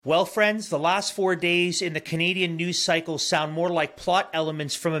Well, friends, the last 4 days in the Canadian news cycle sound more like plot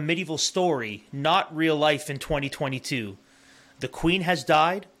elements from a medieval story, not real life in 2022. The Queen has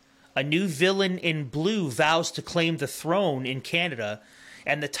died, a new villain in blue vows to claim the throne in Canada,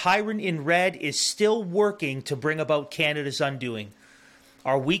 and the tyrant in red is still working to bring about Canada's undoing.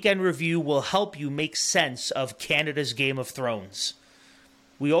 Our weekend review will help you make sense of Canada's Game of Thrones.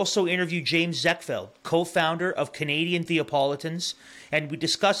 We also interview James Zeckfeld, co-founder of Canadian Theopolitans, and we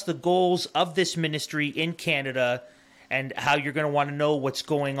discuss the goals of this ministry in Canada and how you're going to want to know what's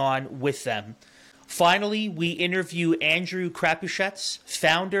going on with them. Finally, we interview Andrew Crapuchettes,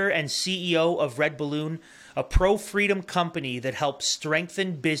 founder and CEO of Red Balloon, a pro-freedom company that helps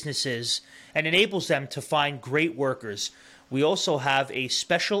strengthen businesses and enables them to find great workers. We also have a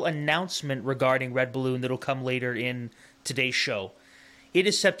special announcement regarding Red Balloon that'll come later in today's show. It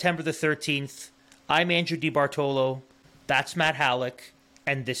is September the 13th. I'm Andrew DiBartolo. That's Matt Halleck.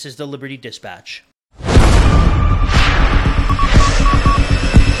 And this is the Liberty Dispatch.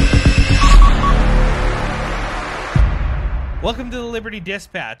 Welcome to the Liberty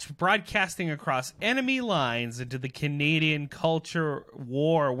Dispatch, broadcasting across enemy lines into the Canadian culture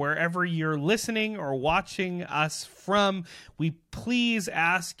war. Wherever you're listening or watching us from, we please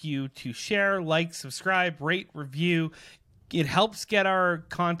ask you to share, like, subscribe, rate, review. It helps get our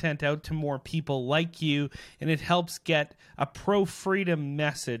content out to more people like you, and it helps get a pro-freedom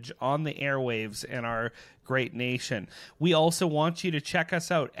message on the airwaves in our great nation. We also want you to check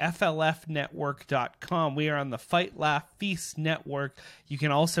us out, flfnetwork.com. We are on the Fight, Laugh, Feast network. You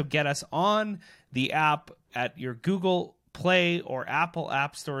can also get us on the app at your Google Play or Apple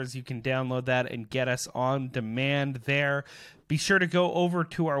app stores. You can download that and get us on demand there. Be sure to go over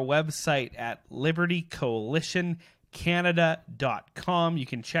to our website at Liberty Coalition Canada.com. You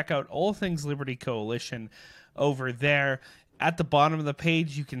can check out all things Liberty Coalition over there. At the bottom of the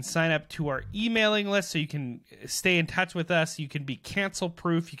page, you can sign up to our emailing list so you can stay in touch with us. You can be cancel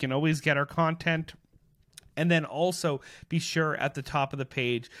proof. You can always get our content. And then also be sure at the top of the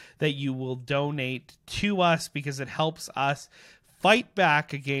page that you will donate to us because it helps us fight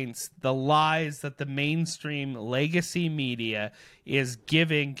back against the lies that the mainstream legacy media is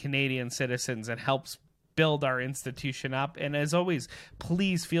giving Canadian citizens and helps build our institution up. And as always,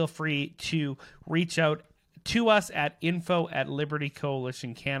 please feel free to reach out to us at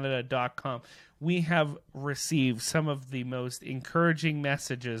info@libertycoalitioncanada.com. We have received some of the most encouraging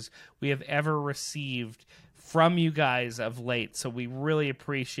messages we have ever received from you guys of late. So we really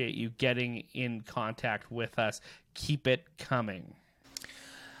appreciate you getting in contact with us. Keep it coming.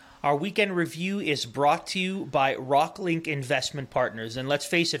 Our weekend review is brought to you by Rocklink Investment Partners. And let's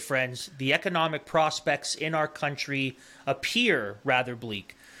face it, friends, the economic prospects in our country appear rather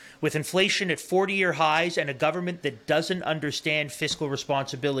bleak. With inflation at 40-year highs and a government that doesn't understand fiscal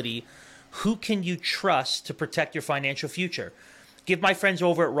responsibility, who can you trust to protect your financial future? Give my friends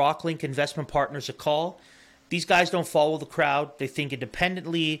over at Rocklink Investment Partners a call. These guys don't follow the crowd. They think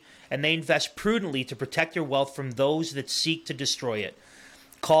independently, and they invest prudently to protect your wealth from those that seek to destroy it.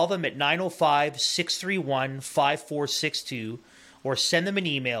 Call them at 905-631-5462 or send them an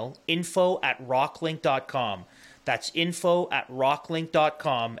email, info@rocklink.com. That's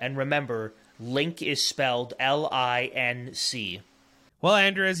info@rocklink.com. And remember, link is spelled L-I-N-C. Well,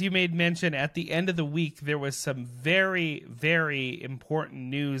 Andrew, as you made mention, at the end of the week, there was some very, very important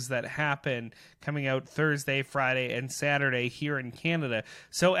news that happened coming out Thursday, Friday, and Saturday here in Canada.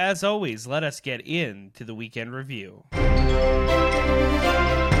 So, as always, let us get into the weekend review.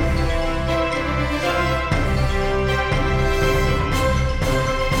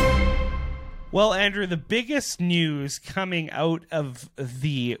 Well, Andrew, the biggest news coming out of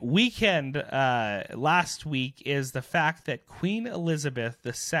the weekend last week is the fact that Queen Elizabeth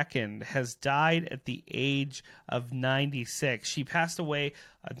II has died at the age of 96. She passed away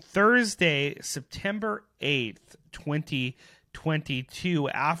on Thursday, September 8th, 2022,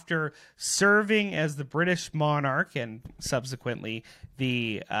 after serving as the British monarch and subsequently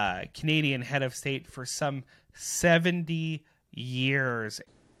the Canadian head of state for some 70 years.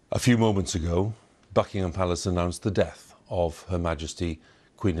 A few moments ago, Buckingham Palace announced the death of Her Majesty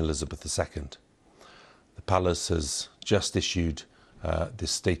Queen Elizabeth II. The Palace has just issued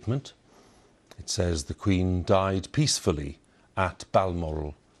this statement. It says the Queen died peacefully at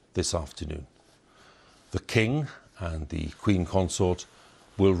Balmoral this afternoon. The King and the Queen Consort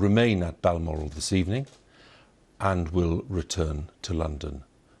will remain at Balmoral this evening and will return to London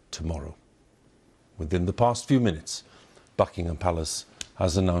tomorrow. Within the past few minutes, Buckingham Palace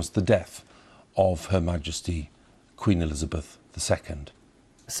has announced the death of Her Majesty Queen Elizabeth II.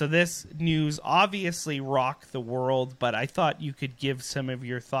 So this news obviously rocked the world, but I thought you could give some of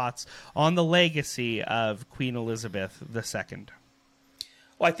your thoughts on the legacy of Queen Elizabeth II.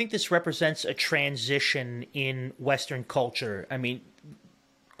 Well, I think this represents a transition in Western culture. I mean,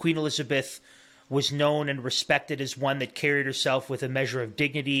 Queen Elizabeth was known and respected as one that carried herself with a measure of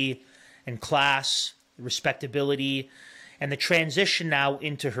dignity and class, respectability, and the transition now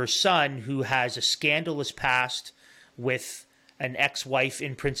into her son, who has a scandalous past with an ex-wife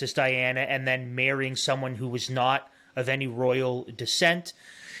in Princess Diana and then marrying someone who was not of any royal descent.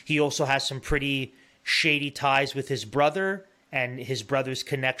 He also has some pretty shady ties with his brother and his brother's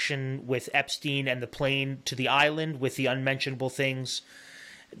connection with Epstein and the plane to the island with the unmentionable things.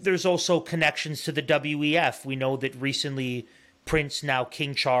 There's also connections to the WEF. We know that recently Prince, now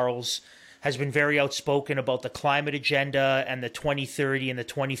King Charles, has been very outspoken about the climate agenda and the 2030 and the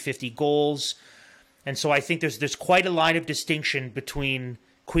 2050 goals. And so I think there's quite a line of distinction between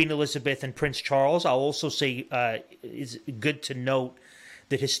Queen Elizabeth and Prince Charles. I'll also say it's good to note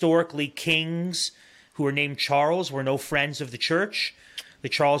that historically kings who were named Charles were no friends of the church. The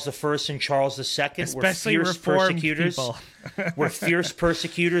Charles I and Charles II Especially were fierce persecutors. Were fierce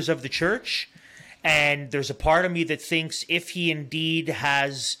persecutors of the church. And there's a part of me that thinks if he indeed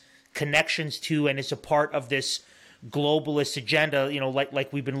has connections to and is a part of this globalist agenda,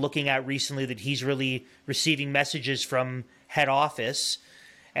 like we've been looking at recently, that he's really receiving messages from head office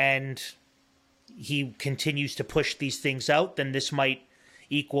and he continues to push these things out, then this might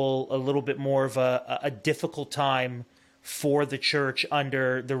equal a little bit more of a difficult time for the church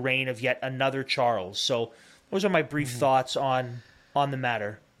under the reign of yet another Charles. So those are my brief thoughts on the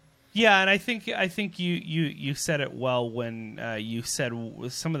matter. Yeah, and I think you said it well when you said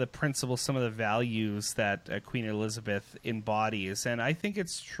some of the principles, some of the values that Queen Elizabeth embodies, and I think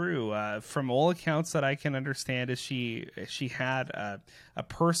it's true. From all accounts that I can understand, is she had a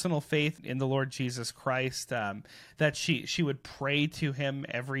personal faith in the Lord Jesus Christ, that she would pray to him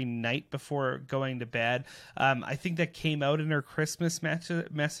every night before going to bed. I think that came out in her Christmas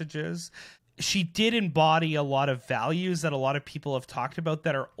messages. She did embody a lot of values that a lot of people have talked about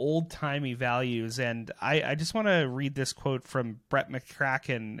that are old-timey values. And I just want to read this quote from Brett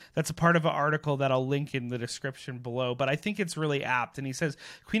McCracken. That's a part of an article that I'll link in the description below, but I think it's really apt. And he says,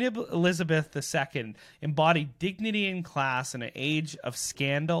 Queen Elizabeth II embodied dignity and class in an age of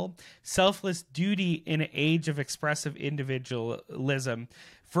scandal, selfless duty in an age of expressive individualism,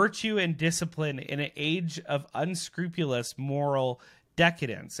 virtue and discipline in an age of unscrupulous moral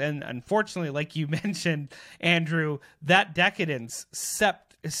decadence. And unfortunately, like you mentioned, Andrew, that decadence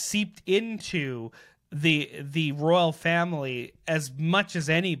seeped into the royal family as much as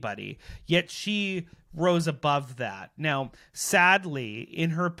anybody, yet she rose above that. Now, sadly,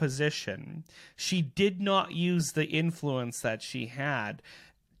 in her position, she did not use the influence that she had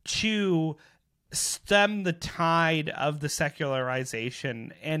to stem the tide of the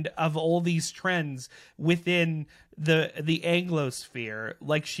secularization and of all these trends within the Anglosphere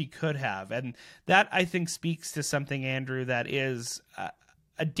like she could have. And that, I think, speaks to something, Andrew, that is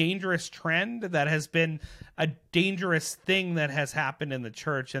a dangerous trend, that has been a dangerous thing that has happened in the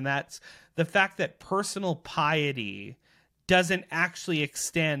church, and that's the fact that personal piety doesn't actually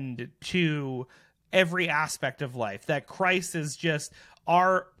extend to every aspect of life, that Christ is just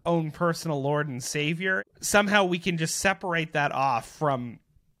our own personal Lord and Savior. Somehow we can just separate that off from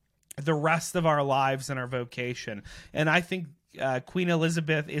the rest of our lives and our vocation. And I think Queen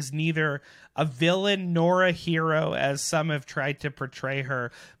Elizabeth is neither a villain nor a hero, as some have tried to portray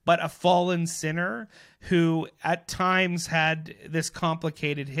her, but a fallen sinner who at times had this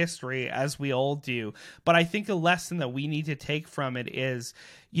complicated history, as we all do. But I think a lesson that we need to take from it is,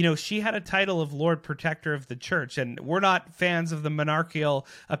 she had a title of Lord Protector of the Church, and we're not fans of the monarchical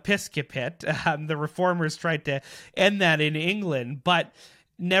episcopate. The reformers tried to end that in England, but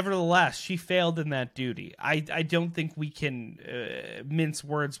nevertheless, she failed in that duty. I don't think we can mince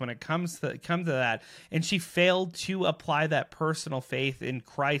words when it comes to that. And she failed to apply that personal faith in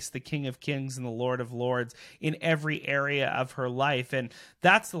Christ, the King of Kings and the Lord of Lords, in every area of her life. And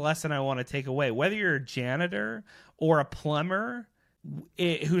that's the lesson I want to take away. Whether you're a janitor or a plumber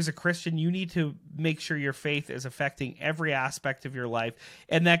who's a Christian, you need to make sure your faith is affecting every aspect of your life.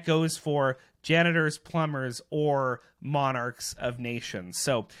 And that goes for janitors, plumbers, or monarchs of nations.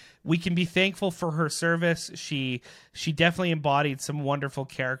 So we can be thankful for her service. She definitely embodied some wonderful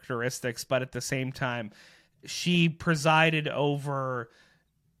characteristics, but at the same time, she presided over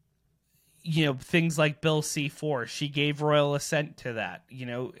things like Bill C-4. She gave royal assent to that.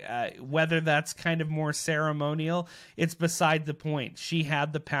 Whether that's kind of more ceremonial, it's beside the point. She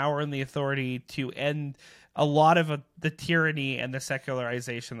had the power and the authority to end a lot of the tyranny and the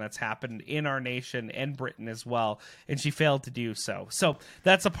secularization that's happened in our nation and Britain as well, and she failed to do so. So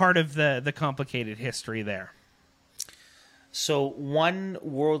that's a part of the complicated history there. So one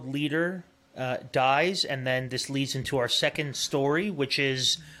world leader dies, and then this leads into our second story, which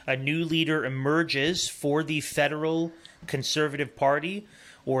is a new leader emerges for the Federal Conservative Party,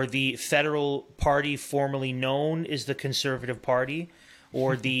 or the Federal Party formerly known as the Conservative Party,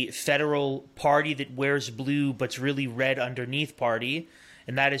 or the Federal Party that wears blue but's really red underneath party,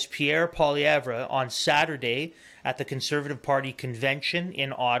 and that is Pierre Poilievre on Saturday at the Conservative Party convention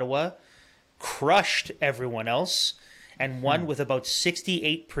in Ottawa, crushed everyone else, and won with about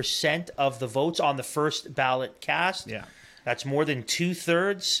 68% of the votes on the first ballot cast. Yeah. That's more than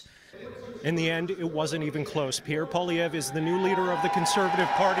 2/3. In the end, it wasn't even close. Pierre Poilievre is the new leader of the Conservative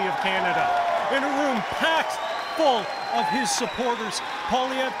Party of Canada. In a room packed full of his supporters,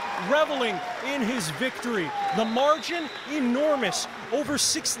 Poilievre reveling in his victory. The margin, enormous. Over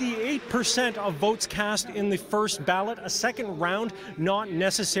 68% of votes cast in the first ballot. A second round, not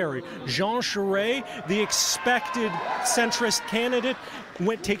necessary. Jean Charest, the expected centrist candidate,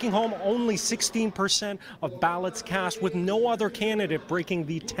 taking home only 16% of ballots cast, with no other candidate breaking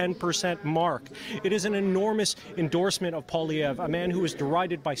the 10% mark. It is an enormous endorsement of Poilievre, a man who is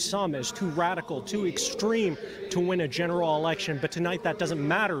derided by some as too radical, too extreme to win a general election. But tonight that doesn't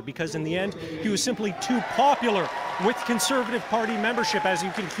matter, because in the end, he was simply too popular with Conservative Party membership, as you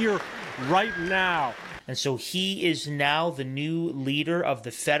can hear right now. And so he is now the new leader of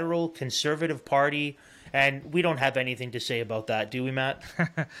the Federal Conservative Party. And we don't have anything to say about that, do we, Matt?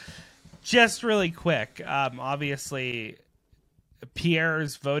 Just really quick. Obviously,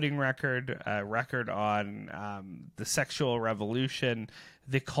 Pierre's voting record on the sexual revolution,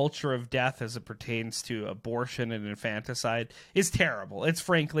 the culture of death as it pertains to abortion and infanticide, is terrible. It's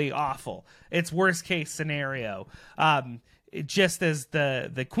frankly awful. It's worst case scenario. Just as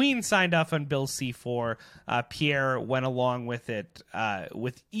the Queen signed off on Bill C-4, Pierre went along with it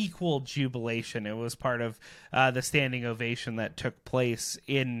with equal jubilation. It was part of the standing ovation that took place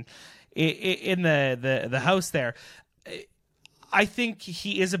in the House there. I think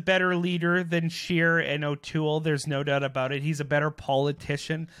he is a better leader than Scheer and O'Toole. There's no doubt about it. He's a better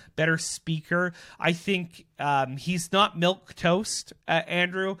politician, better speaker. I think he's not milquetoast,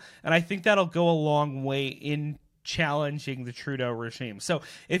 Andrew, and I think that'll go a long way in challenging the Trudeau regime. So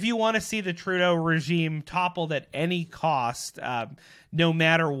if you want to see the Trudeau regime toppled at any cost, no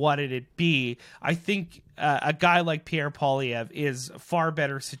matter what it be, I think a guy like Pierre Poilievre is far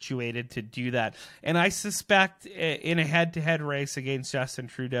better situated to do that. And I suspect in a head-to-head race against Justin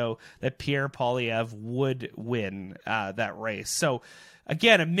Trudeau that Pierre Poilievre would win that race. So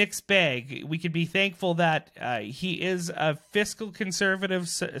again, a mixed bag. We could be thankful that he is a fiscal conservative,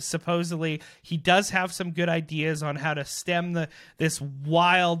 supposedly. He does have some good ideas on how to stem this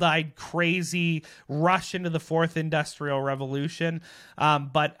wild-eyed, crazy rush into the fourth industrial revolution.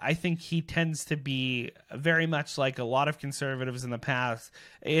 But I think he tends to be very much like a lot of conservatives in the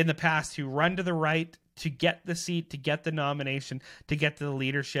past who run to the right to get the seat, to get the nomination, to get to the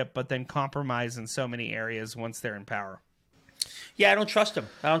leadership, but then compromise in so many areas once they're in power. Yeah, I don't trust him.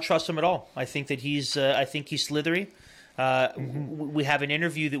 I don't trust him at all. I think that he's slithery. We have an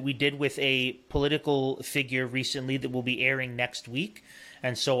interview that we did with a political figure recently that will be airing next week,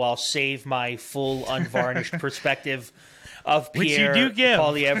 and so I'll save my full, unvarnished perspective of Pierre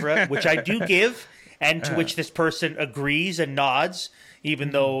Poilievre, which I do give, and to which this person agrees and nods,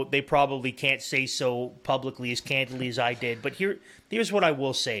 even though they probably can't say so publicly as candidly as I did. But here's what I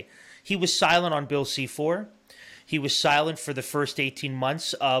will say. He was silent on Bill C-4. He was silent for the first 18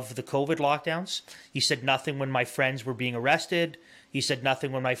 months of the COVID lockdowns. He said nothing when my friends were being arrested. He said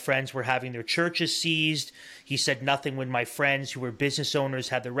nothing when my friends were having their churches seized. He said nothing when my friends who were business owners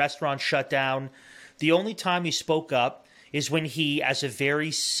had their restaurants shut down. The only time he spoke up is when he, as a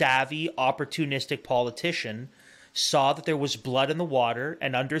very savvy, opportunistic politician, saw that there was blood in the water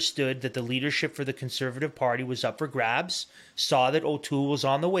and understood that the leadership for the Conservative Party was up for grabs, saw that O'Toole was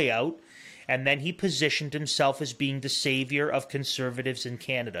on the way out, and then he positioned himself as being the savior of conservatives in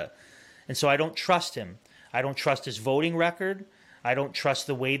Canada. And so I don't trust him. I don't trust his voting record. I don't trust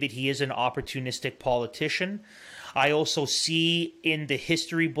the way that he is an opportunistic politician. I also see in the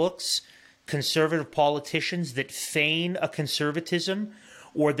history books conservative politicians that feign a conservatism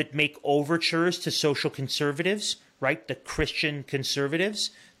or that make overtures to social conservatives, right, the Christian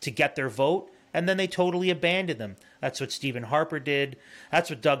conservatives, to get their vote, and then they totally abandon them. That's what Stephen Harper did. That's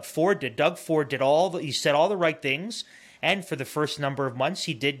what Doug Ford did. Doug Ford did he said all the right things, and for the first number of months,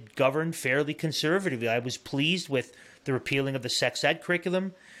 he did govern fairly conservatively. I was pleased with the repealing of the sex ed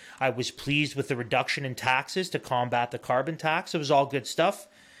curriculum. I was pleased with the reduction in taxes to combat the carbon tax. It was all good stuff.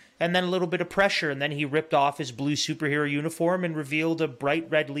 And then a little bit of pressure, and then he ripped off his blue superhero uniform and revealed a bright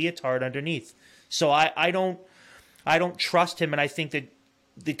red leotard underneath. So I don't trust him, and I think that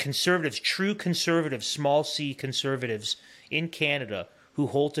the conservatives, true conservatives, small c conservatives in Canada who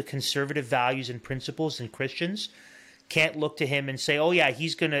hold to conservative values and principles and Christians can't look to him and say, "Oh yeah,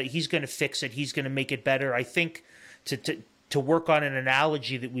 he's gonna fix it. He's gonna make it better." I think to work on an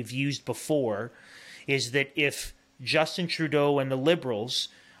analogy that we've used before is that if Justin Trudeau and the Liberals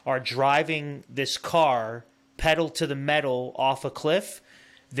are driving this car pedal to the metal off a cliff,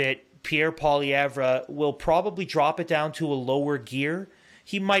 that Pierre Poilievre will probably drop it down to a lower gear.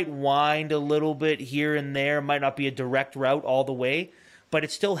 He might wind a little bit here and there, might not be a direct route all the way, but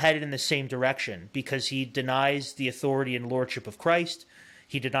it's still headed in the same direction because he denies the authority and lordship of Christ.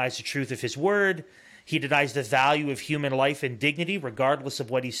 He denies the truth of his word. He denies the value of human life and dignity, regardless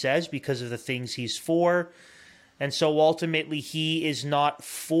of what he says, because of the things he's for. And so ultimately, he is not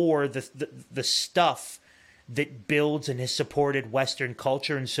for the stuff that builds and has supported Western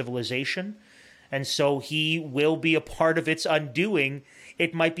culture and civilization. And so he will be a part of its undoing.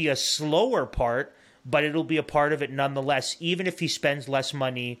 It might be a slower part, but it'll be a part of it nonetheless, even if he spends less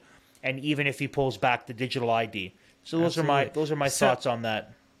money and even if he pulls back the digital ID. So those are my thoughts on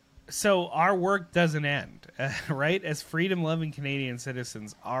that. So our work doesn't end, right? As freedom-loving Canadian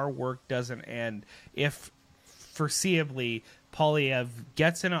citizens, our work doesn't end if foreseeably Poilievre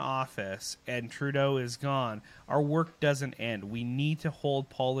gets into office and Trudeau is gone. Our work doesn't end. We need to hold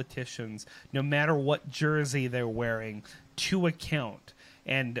politicians, no matter what jersey they're wearing, to account.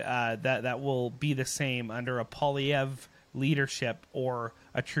 And that will be the same under a Poilievre leadership or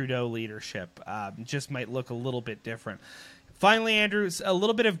a Trudeau leadership. Just might look a little bit different. Finally, Andrew, a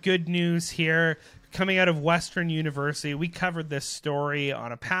little bit of good news here coming out of Western University. We covered this story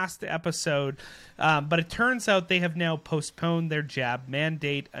on a past episode, but it turns out they have now postponed their jab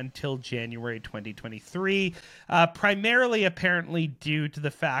mandate until January 2023, primarily apparently due to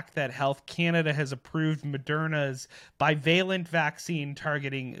the fact that Health Canada has approved Moderna's bivalent vaccine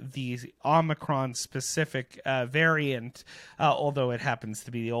targeting the Omicron-specific variant, although it happens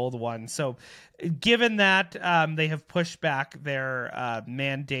to be the old one. So given that, they have pushed back their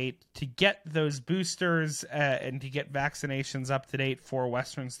mandate to get those boosters and to get vaccinations up to date for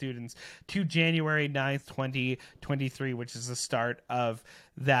Western students to January 9th, 2023, which is the start of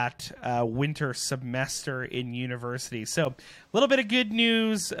that winter semester in university. So a little bit of good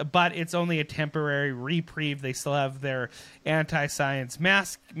news, but it's only a temporary reprieve. They still have their anti-science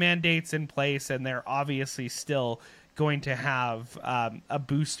mask mandates in place, and they're obviously still going to have a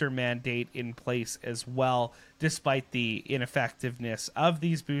booster mandate in place as well, despite the ineffectiveness of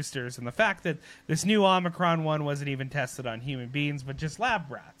these boosters and the fact that this new Omicron one wasn't even tested on human beings, but just lab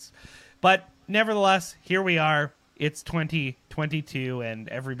rats. But nevertheless, here we are. It's 2022, and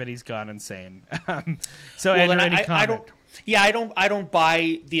everybody's gone insane. So, well, Andrew, any comment? I don't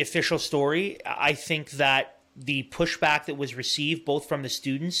buy the official story. I think that the pushback that was received both from the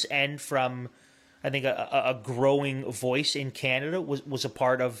students and from, I think, a growing voice in Canada was a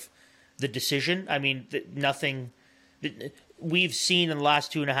part of the decision. I mean, we've seen in the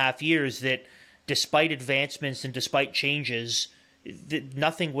last 2.5 years that despite advancements and despite changes,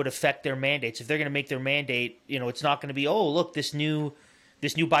 nothing would affect their mandates. If they're going to make their mandate, it's not going to be, oh, look, this new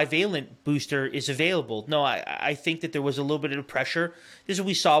bivalent booster is available. No, I think that there was a little bit of pressure. This is what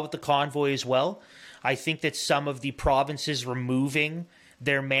we saw with the convoy as well. I think that some of the provinces removing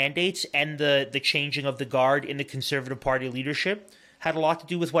their mandates and the changing of the guard in the Conservative Party leadership had a lot to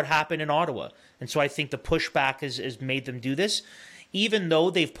do with what happened in Ottawa. And so I think the pushback has made them do this. Even though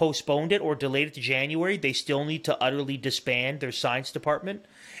they've postponed it or delayed it to January, they still need to utterly disband their science department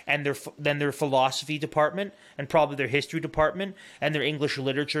and their philosophy department and probably their history department and their English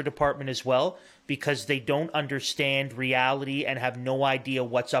literature department as well, because they don't understand reality and have no idea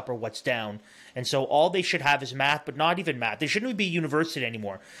what's up or what's down. And so all they should have is math, but not even math. They shouldn't even be a university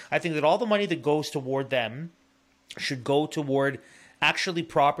anymore. I think that all the money that goes toward them should go toward actually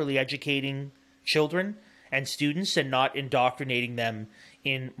properly educating children and students and not indoctrinating them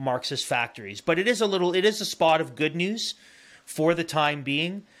in Marxist factories. But it is a spot of good news for the time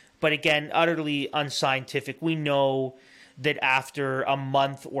being. But again, utterly unscientific. We know that after a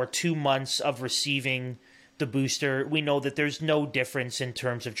month or 2 months of receiving the booster, we know that there's no difference in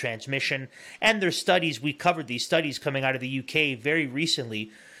terms of transmission. And there's studies, we covered these studies coming out of the UK very recently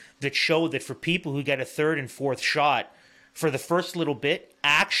that show that for people who get a third and fourth shot, for the first little bit,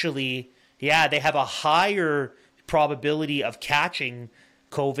 actually, they have a higher probability of catching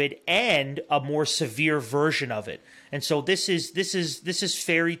COVID and a more severe version of it. And so this is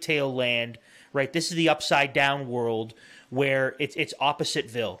fairy tale land, right? This is the upside down world where it's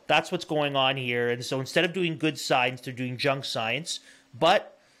oppositville. That's what's going on here. And so instead of doing good science, they're doing junk science.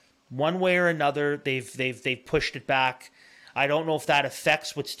 But one way or another, they've pushed it back. I don't know if that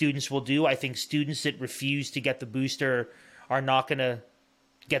affects what students will do. I think students that refuse to get the booster are not going to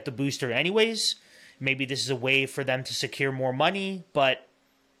get the booster anyways. Maybe this is a way for them to secure more money, but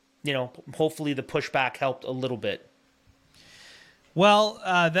hopefully the pushback helped a little bit. Well,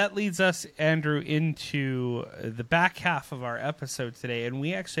 that leads us, Andrew, into the back half of our episode today, and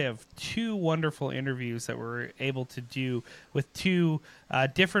we actually have two wonderful interviews that we're able to do with two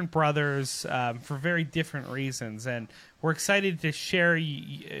different brothers for very different reasons, and we're excited to share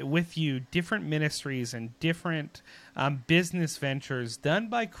with you different ministries and different business ventures done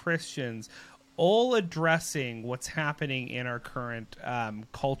by Christians, all addressing what's happening in our current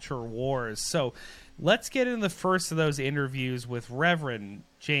culture wars. So let's get into the first of those interviews with Reverend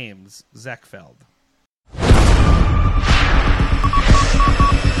James Zeckfeld.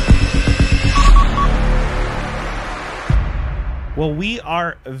 Well, we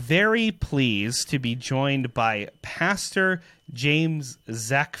are very pleased to be joined by Pastor James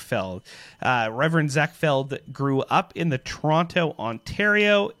Zeckfeld. Reverend Zeckfeld grew up in the Toronto,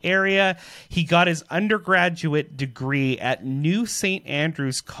 Ontario area. He got his undergraduate degree at New St.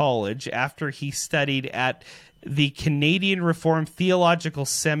 Andrews College after he studied at the Canadian Reformed Theological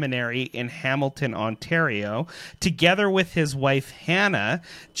Seminary in Hamilton, Ontario. Together with his wife, Hannah,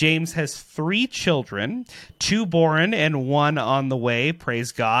 James has 3 children, 2 born and 1 on the way,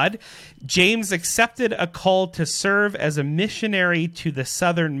 praise God. James accepted a call to serve as a missionary to the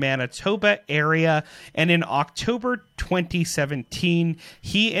southern Manitoba area, and in October 2017,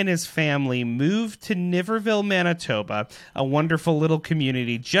 he and his family moved to Niverville, Manitoba, a wonderful little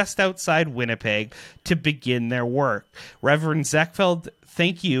community just outside Winnipeg, to begin their work. Reverend Zeckfeld,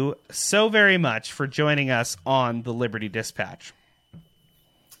 thank you so very much for joining us on the Liberty Dispatch.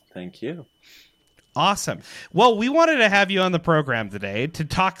 Thank you. Awesome. Well, we wanted to have you on the program today to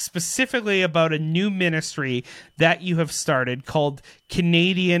talk specifically about a new ministry that you have started called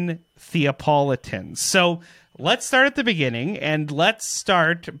Canadian Theopolitans. So let's start at the beginning, and let's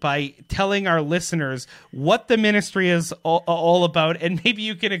start by telling our listeners what the ministry is all about, and maybe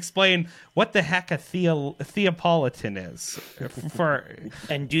you can explain what the heck a Theopolitan is.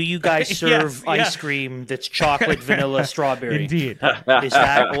 And do you guys serve ice cream that's chocolate, vanilla, strawberry? Indeed. Is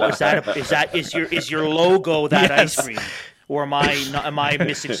your logo that ice cream? Or am I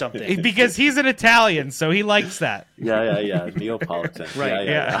missing something? Because he's an Italian, so he likes that. Yeah. Neapolitan. Right.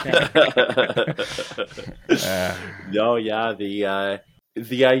 Yeah.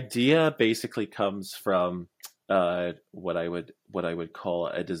 The idea basically comes from what I would call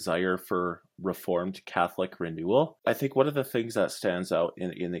a desire for Reformed Catholic renewal. I think one of the things that stands out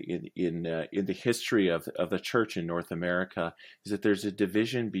in the history of the church in North America is that there's a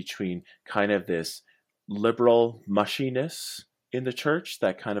division between kind of this liberal mushiness in the church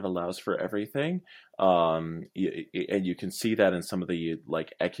that kind of allows for everything, and you can see that in some of the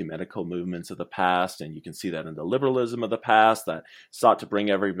ecumenical movements of the past, and you can see that in the liberalism of the past that sought to bring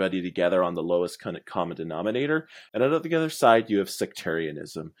everybody together on the lowest kind of common denominator. And on the other side, you have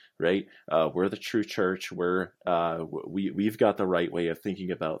sectarianism, right? We're the true church. We've got the right way of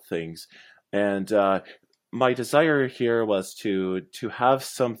thinking about things, and my desire here was to have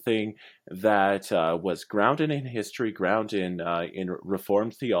something that was grounded in history, grounded in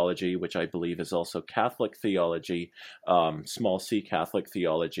Reformed theology, which I believe is also Catholic theology, small c Catholic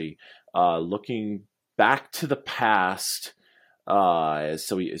theology, looking back to the past.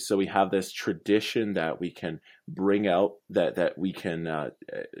 So we have this tradition that we can bring out, that we can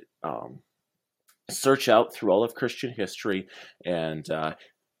search out through all of Christian history, and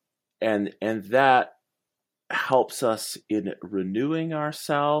that helps us in renewing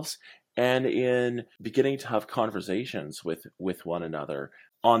ourselves and in beginning to have conversations with one another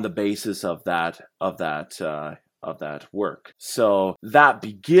on the basis of that work. So that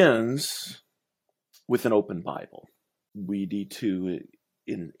begins with an open Bible. We need to,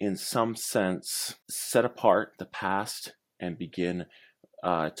 in some sense, set apart the past and begin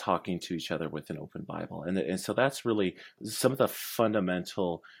talking to each other with an open Bible. And so that's really some of the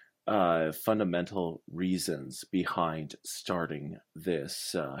fundamental reasons behind starting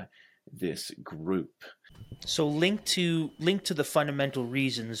this group. So link to the fundamental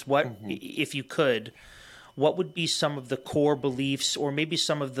reasons. What, if you could, what would be some of the core beliefs, or maybe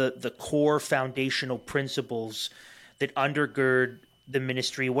some of the core foundational principles that undergird the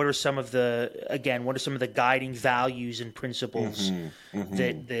ministry? What are some of the guiding values and principles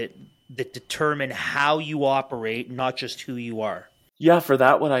that determine how you operate, not just who you are? Yeah, for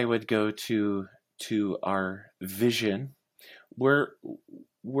that one, I would go to our vision.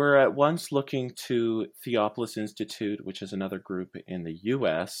 We're at once looking to Theopolis Institute, which is another group in the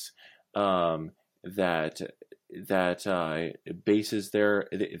U.S. That bases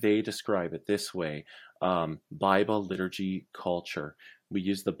they describe it this way: Bible, liturgy, culture. We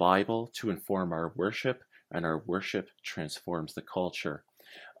use the Bible to inform our worship, and our worship transforms the culture.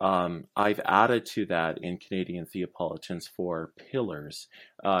 I've added to that in Canadian Theopolitans 4 pillars: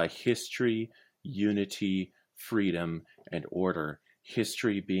 history, unity, freedom, and order.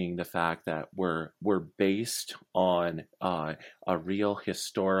 History being the fact that we're based on a real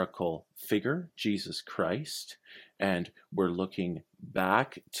historical figure, Jesus Christ, and we're looking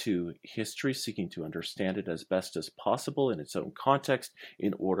back to history, seeking to understand it as best as possible in its own context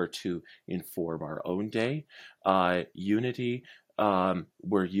in order to inform our own day. Unity,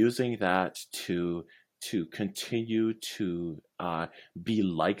 we're using that to continue to be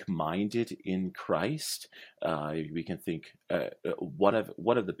like-minded in Christ. We can think one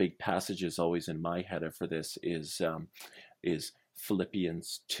of the big passages always in my head for this is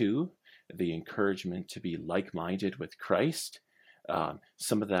Philippians 2, the encouragement to be like-minded with Christ.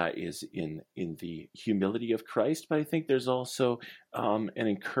 Some of that is in the humility of Christ, but I think there's also an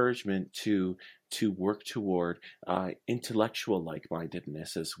encouragement to work toward intellectual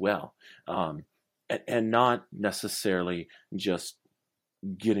like-mindedness as well. And not necessarily just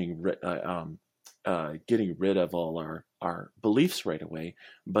getting rid of all our beliefs right away,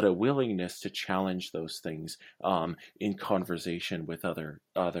 but a willingness to challenge those things in conversation with other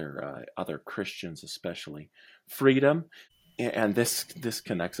Christians, especially. Freedom, and this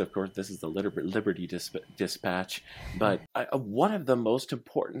connects, of course. This is the Liberty Dispatch, but one of the most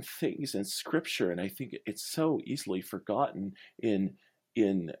important things in Scripture, and I think it's so easily forgotten in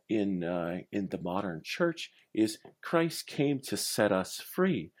the modern church, is Christ came to set us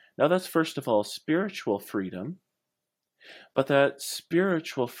free. Now that's first of all spiritual freedom, but that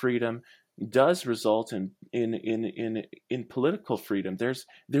spiritual freedom does result in political freedom.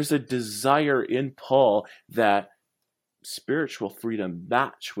 There's a desire in Paul that spiritual freedom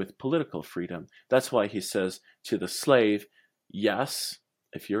match with political freedom. That's why he says to the slave, yes,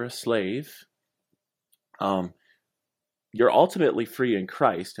 if you're a slave, you're ultimately free in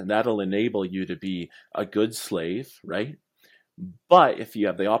Christ, and that'll enable you to be a good slave, right? But if you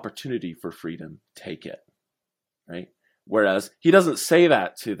have the opportunity for freedom, take it, right? Whereas he doesn't say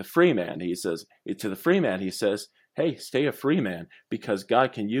that to the free man. He says, hey, stay a free man because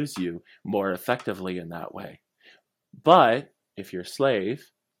God can use you more effectively in that way. But if you're a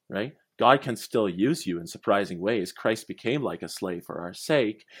slave, right, God can still use you in surprising ways. Christ became like a slave for our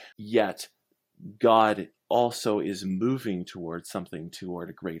sake, yet God also is moving toward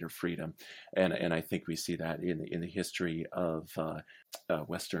a greater freedom. And I think we see that in the history of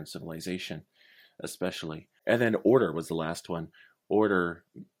Western civilization, especially. And then order was the last one. Order,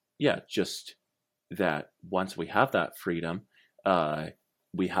 just that once we have that freedom,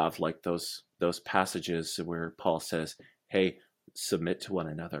 we have like those passages where Paul says, hey, submit to one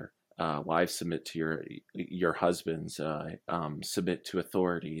another. Wives, submit to your husbands, submit to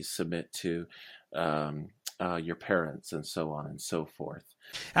authorities, submit to your parents, and so on and so forth.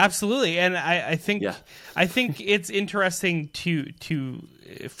 Absolutely, and I think it's interesting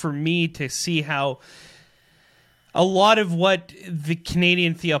for me to see how a lot of what the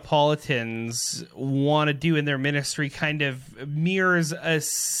Canadian Theopolitans want to do in their ministry kind of mirrors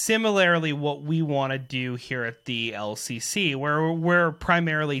similarly what we want to do here at the LCC, where we're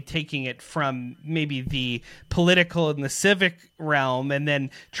primarily taking it from maybe the political and the civic realm and then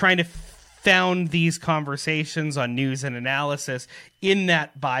trying to found these conversations on news and analysis in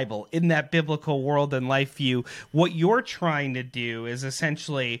that Bible, in that biblical world and life view. What you're trying to do is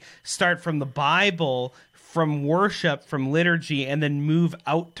essentially start from the Bible, from worship, from liturgy, and then move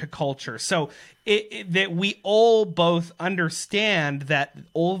out to culture. So that we all both understand that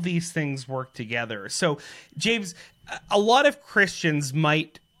all these things work together. So, James, a lot of Christians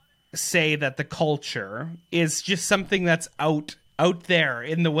might say that the culture is just something that's out there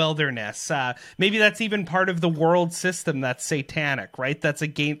in the wilderness. Maybe that's even part of the world system that's satanic, right? That's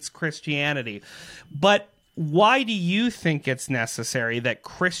against Christianity. But why do you think it's necessary that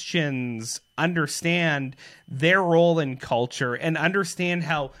Christians understand their role in culture and understand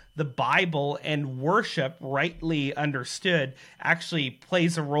how the Bible and worship, rightly understood, actually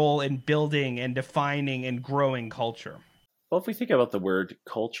plays a role in building and defining and growing culture? Well, if we think about the word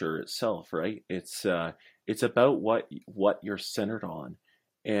culture itself, right, it's it's about what you're centered on.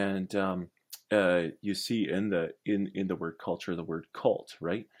 And you see in the word culture, the word cult,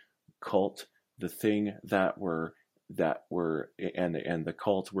 right? Cult, the thing that we're and the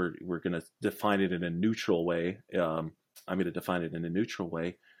cult, we're going to define it in a neutral way. I'm going to define it in a neutral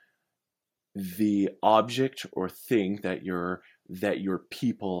way. The object or thing that your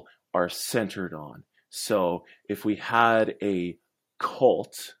people are centered on. So if we had a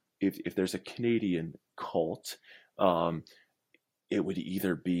cult, if there's a Canadian cult, it would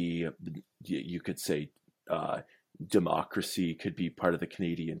either be, you could say, democracy could be part of the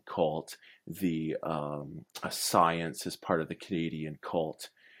Canadian cult. The science is part of the Canadian cult,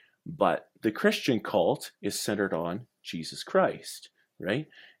 but the Christian cult is centered on Jesus Christ, right?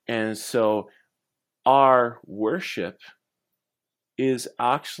 And so our worship is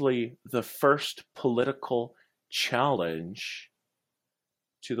actually the first political challenge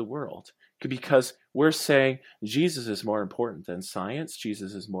to the world, because we're saying Jesus is more important than science.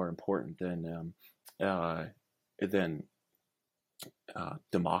 Jesus is more important than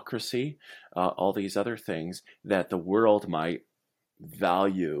democracy, all these other things that the world might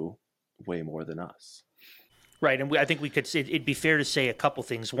value way more than us. Right, and I think we could. It'd be fair to say a couple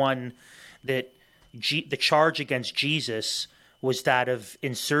things. One, that the charge against Jesus was that of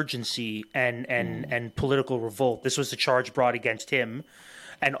insurgency and political revolt. This was the charge brought against him,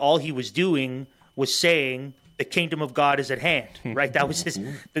 and all he was doing was saying the kingdom of God is at hand. Right, that was his.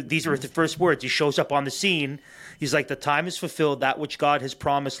 These were the first words. He shows up on the scene. He's like, the time is fulfilled. That which God has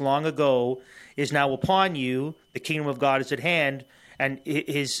promised long ago is now upon you. The kingdom of God is at hand. And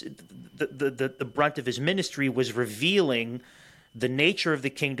the brunt of his ministry was revealing the nature of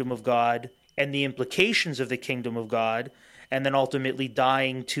the kingdom of God and the implications of the kingdom of God, and then ultimately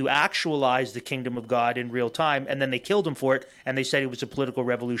dying to actualize the kingdom of God in real time. And then they killed him for it, and they said he was a political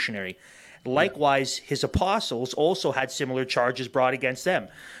revolutionary. Likewise, his apostles also had similar charges brought against them.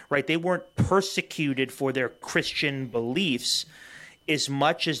 Right? They weren't persecuted for their Christian beliefs as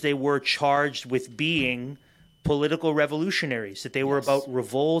much as they were charged with being political revolutionaries, that they were about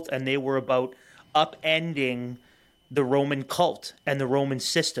revolt and they were about upending the Roman cult and the Roman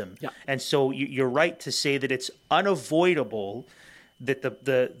system. Yeah. And so you're right to say that it's unavoidable that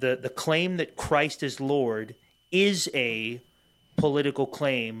the claim that Christ is Lord is a political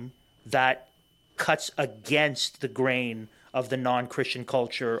claim that cuts against the grain of the non-Christian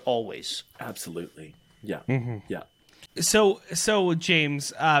culture always. Absolutely. Yeah. Yeah. So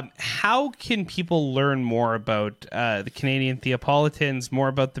James, how can people learn more about the Canadian Theopolitans, more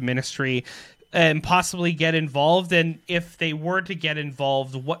about the ministry, and possibly get involved? And if they were to get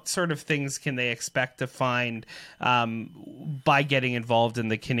involved, what sort of things can they expect to find by getting involved in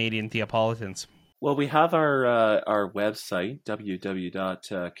the Canadian Theopolitans? Well, we have our website,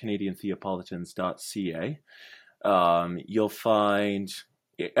 www.canadiantheopolitans.ca. You'll find,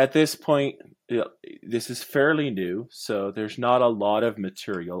 at this point, this is fairly new, so there's not a lot of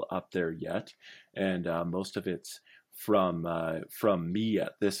material up there yet, and most of it's from me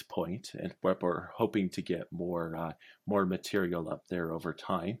at this point, and we're hoping to get more material up there over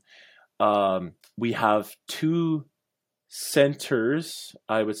time. We have two centers,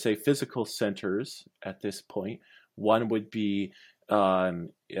 I would say physical centers at this point. One would be Ambassador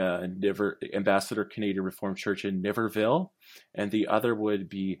Canadian Reformed Church in Niverville, and the other would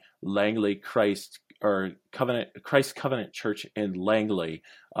be Langley Christ Covenant Church in Langley.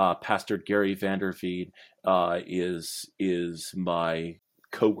 Pastor Gary Vanderveen is my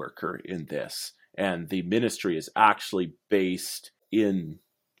co-worker in this, and the ministry is actually based in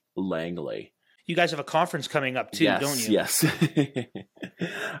Langley. You guys have a conference coming up too, don't you? Yes.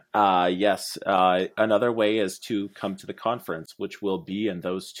 Yes. Another way is to come to the conference, which will be in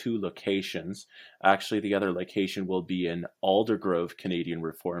those two locations. Actually, the other location will be in Aldergrove Canadian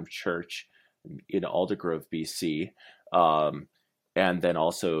Reformed Church in Aldergrove, BC, and then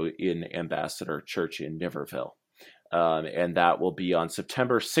also in Ambassador Church in Niverville. And that will be on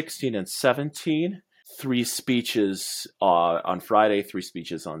September 16 and 17. 3 speeches on Friday, 3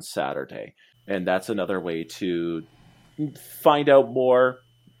 speeches on Saturday. And that's another way to find out more,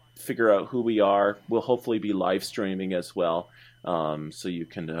 figure out who we are. We'll hopefully be live streaming as well, so you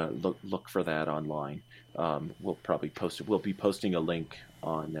can look for that online. We'll probably post it. We'll be posting a link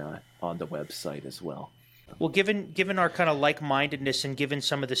on the website as well. Well, given our kind of like-mindedness and given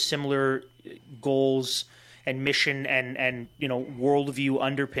some of the similar goals and mission and worldview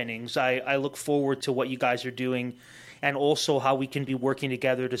underpinnings, I look forward to what you guys are doing, and also how we can be working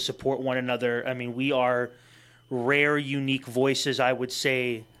together to support one another. I mean, we are rare, unique voices, I would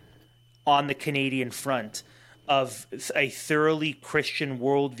say, on the Canadian front of a thoroughly Christian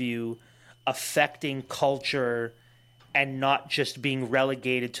worldview affecting culture and not just being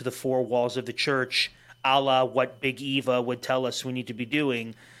relegated to the four walls of the church, a la what Big Eva would tell us we need to be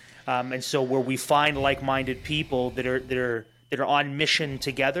doing. And so where we find like-minded people that are on mission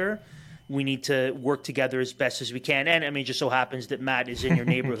together, we need to work together as best as we can. And I mean, it just so happens that Matt is in your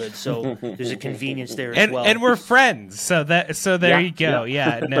neighborhood, so there's a convenience there as well. And we're friends, so there you go.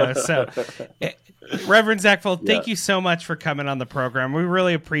 So Reverend Zachfeld, thank you so much for coming on the program. We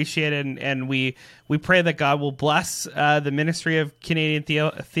really appreciate it, and we pray that God will bless the ministry of Canadian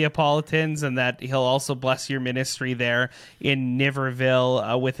Theopolitans, and that He'll also bless your ministry there in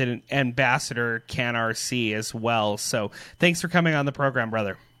Niverville with an Ambassador CanRC as well. So thanks for coming on the program,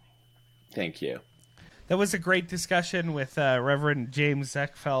 brother. Thank you. That was a great discussion with Reverend James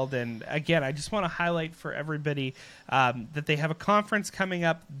Zachfeld. And again, I just want to highlight for everybody that they have a conference coming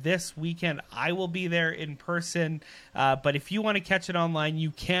up this weekend. I will be there in person. But if you want to catch it online,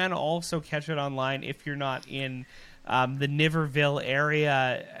 you can also catch it online if you're not in the Niverville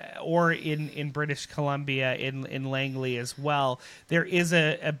area or in British Columbia, in Langley as well. There is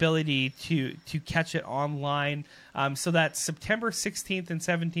a ability to catch it online. So that's September 16th and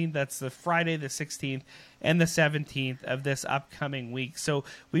 17th. That's the Friday the 16th and the 17th of this upcoming week. So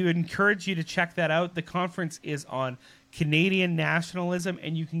we would encourage you to check that out. The conference is on Canadian nationalism,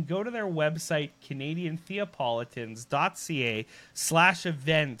 and you can go to their website,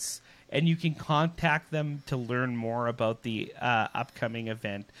 canadiantheopolitans.ca/events, and you can contact them to learn more about the upcoming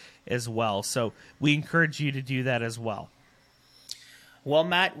event as well. So we encourage you to do that as well. Well,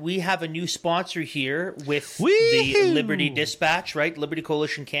 Matt, we have a new sponsor here with the Liberty Dispatch, right? Liberty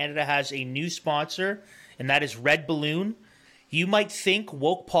Coalition Canada has a new sponsor, and that is Red Balloon. You might think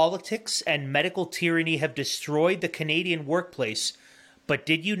woke politics and medical tyranny have destroyed the Canadian workplace, but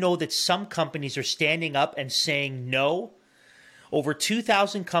did you know that some companies are standing up and saying no? Over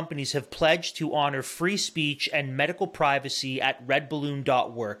 2,000 companies have pledged to honor free speech and medical privacy at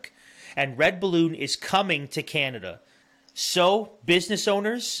redballoon.work, and Red Balloon is coming to Canada. So, business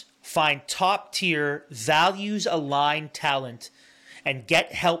owners, find top-tier, values-aligned talent and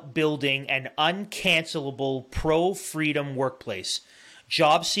get help building an uncancelable pro-freedom workplace.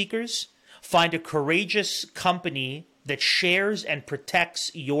 Job seekers, find a courageous company that shares and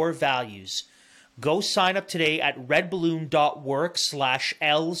protects your values. Go sign up today at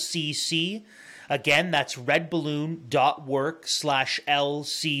redballoon.work/LCC. Again, that's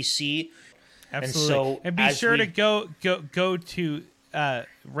redballoon.work/LCC. Absolutely. And be sure to go to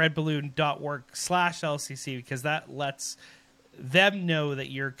redballoon.work/LCC, because that lets them know that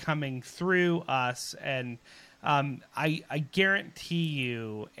you're coming through us. And I guarantee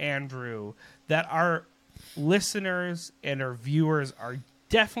you, Andrew, that our listeners and our viewers are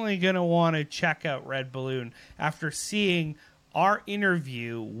definitely going to want to check out Red Balloon after seeing our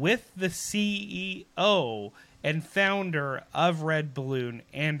interview with the CEO and founder of Red Balloon,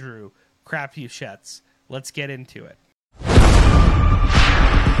 Andrew Crapuchettes. Let's get into it.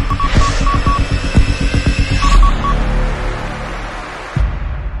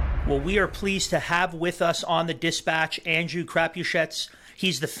 Well, we are pleased to have with us on the Dispatch Andrew Crapuchettes.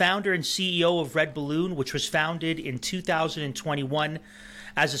 He's the founder and CEO of Red Balloon, which was founded in 2021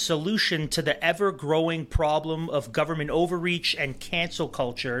 as a solution to the ever-growing problem of government overreach and cancel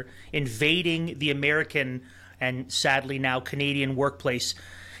culture invading the American and sadly now Canadian workplace.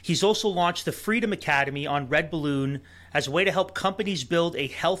 He's also launched the Freedom Academy on Red Balloon as a way to help companies build a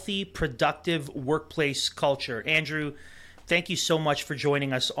healthy, productive workplace culture. Andrew, thank you so much for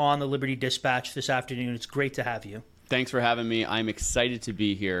joining us on the Liberty Dispatch this afternoon. It's great to have you. Thanks for having me. I'm excited to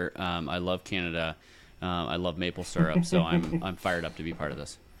be here. I love Canada. I love maple syrup, so I'm fired up to be part of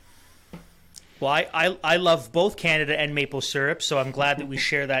this. Well, I love both Canada and maple syrup, so I'm glad that we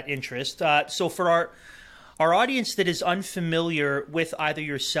share that interest. So for our audience that is unfamiliar with either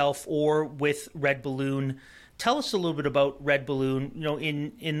yourself or with Red Balloon, tell us a little bit about Red Balloon. You know,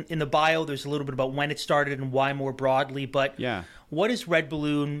 in the bio, there's a little bit about when it started and why more broadly. But yeah, what is Red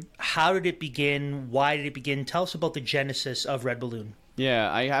Balloon? How did it begin? Why did it begin? Tell us about the genesis of Red Balloon.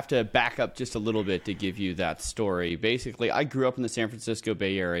 Yeah, I have to back up just a little bit to give you that story. Basically, I grew up in the San Francisco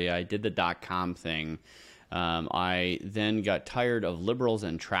Bay Area. I did the .com thing. I then got tired of liberals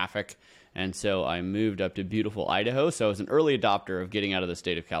and traffic, and so I moved up to beautiful Idaho. So I was an early adopter of getting out of the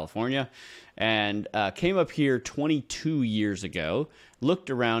state of California, and came up here 22 years ago, looked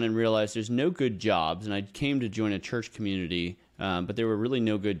around and realized there's no good jobs, and I came to join a church community, but there were really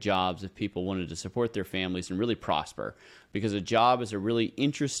no good jobs if people wanted to support their families and really prosper, because a job is a really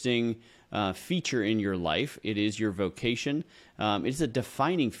interesting feature in your life. It is your vocation. It's a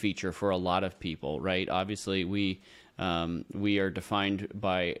defining feature for a lot of people, right? Obviously, we We are defined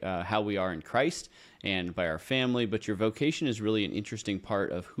by how we are in Christ and by our family, but your vocation is really an interesting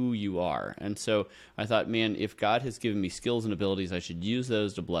part of who you are. And so I thought, man, if God has given me skills and abilities, I should use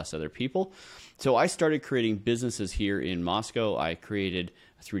those to bless other people. So I started creating businesses here in Moscow. I created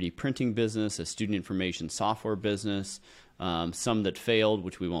a 3D printing business, a student information software business, some that failed,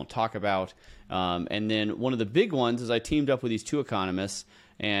 which we won't talk about. And then one of the big ones is I teamed up with these two economists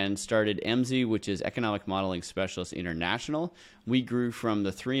and started EMSI, which is Economic Modeling Specialists International. We grew from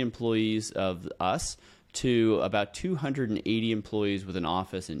the 3 employees of us to about 280 employees with an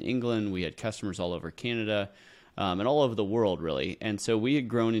office in England. We had customers all over Canada and all over the world, really. And so we had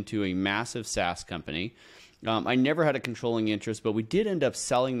grown into a massive SaaS company. I never had a controlling interest, but we did end up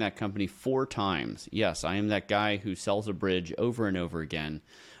selling that company 4 times. Yes, I am that guy who sells a bridge over and over again.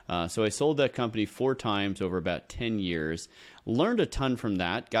 So I sold that company 4 times over about 10 years, learned a ton from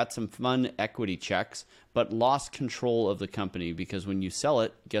that, got some fun equity checks, but lost control of the company because when you sell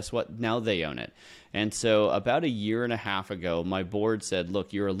it, guess what? Now they own it. And so about a year and a half ago, my board said,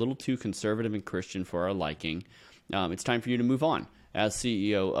 look, you're a little too conservative and Christian for our liking. It's time for you to move on as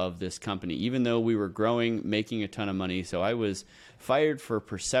CEO of this company, even though we were growing, making a ton of money. So I was fired for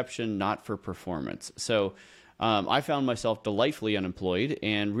perception, not for performance. So I found myself delightfully unemployed,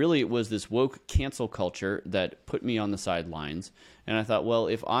 and really it was this woke cancel culture that put me on the sidelines. And I thought, well,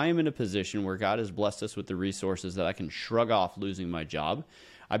 if I'm in a position where God has blessed us with the resources that I can shrug off losing my job,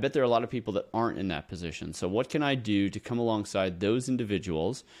 I bet there are a lot of people that aren't in that position. So what can I do to come alongside those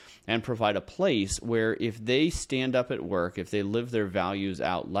individuals and provide a place where if they stand up at work, if they live their values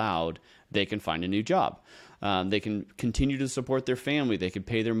out loud, they can find a new job. They can continue to support their family. They can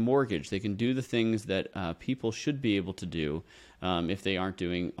pay their mortgage. They can do the things that people should be able to do if they aren't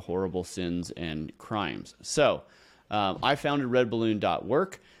doing horrible sins and crimes. So I founded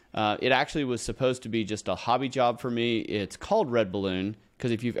redballoon.work. It actually was supposed to be just a hobby job for me. It's called Red Balloon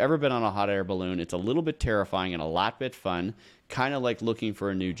because if you've ever been on a hot air balloon, it's a little bit terrifying and a lot bit fun, kind of like looking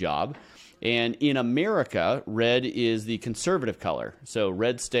for a new job. And in America, red is the conservative color. So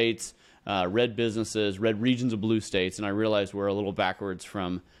red states, red businesses, red regions of blue states, and I realize we're a little backwards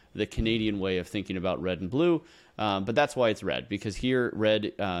from the Canadian way of thinking about red and blue, but that's why it's red, because here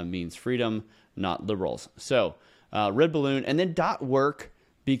red means freedom, not liberals. So Red Balloon, and then .work,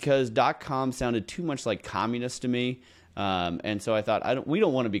 because .com sounded too much like communist to me, and so I thought, we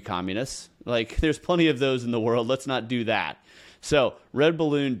don't want to be communists. Like, there's plenty of those in the world. Let's not do that. So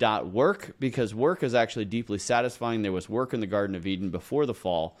redballoon.work, because work is actually deeply satisfying. There was work in the Garden of Eden before the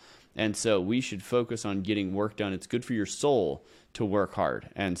fall. And so we should focus on getting work done. It's good for your soul to work hard.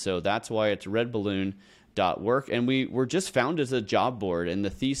 And so that's why it's redballoon.work. And we were just founded as a job board, and the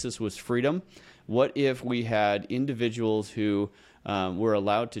thesis was freedom. What if we had individuals who were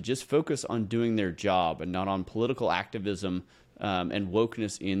allowed to just focus on doing their job and not on political activism and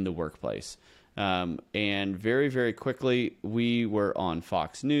wokeness in the workplace? And very, very quickly, we were on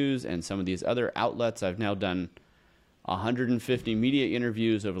Fox News and some of these other outlets. I've now done 150 media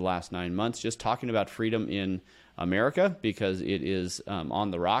interviews over the last 9 months just talking about freedom in America because it is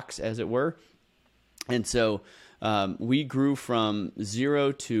on the rocks, as it were. And so we grew from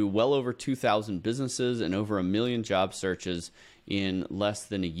 0 to well over 2,000 businesses and over 1 million job searches in less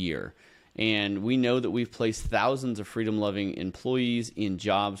than a year. And we know that we've placed thousands of freedom-loving employees in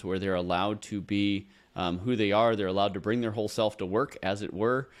jobs where they're allowed to be who they are. They're allowed to bring their whole self to work, as it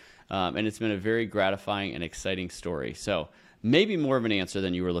were. And it's been a very gratifying and exciting story. So maybe more of an answer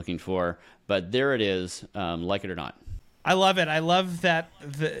than you were looking for, but there it is, like it or not. I love it. I love that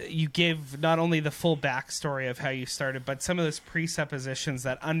you gave not only the full backstory of how you started, but some of those presuppositions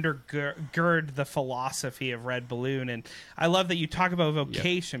that undergird the philosophy of Red Balloon. And I love that you talk about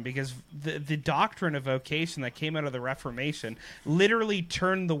vocation, because the doctrine of vocation that came out of the Reformation literally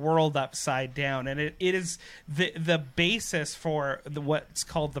turned the world upside down. And it is the basis for what's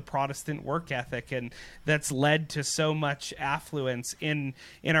called the Protestant work ethic, and that's led to so much affluence in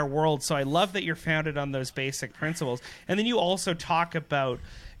our world. So I love that you're founded on those basic principles. And then you also talk about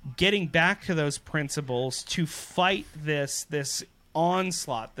getting back to those principles to fight this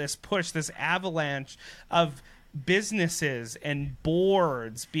onslaught, this push, this avalanche of businesses and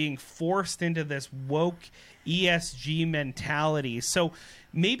boards being forced into this woke ESG mentality. So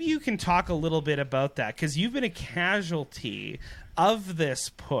maybe you can talk a little bit about that, because you've been a casualty of this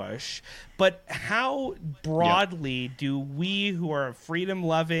push, but how broadly do we who are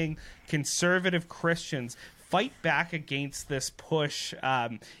freedom-loving, conservative Christians fight back against this push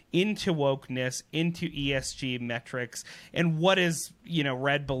into wokeness, into ESG metrics, and what is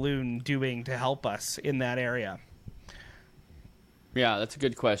Red Balloon doing to help us in that area? Yeah, that's a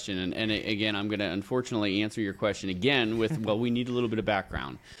good question. And again, I'm going to unfortunately answer your question again with, well, we need a little bit of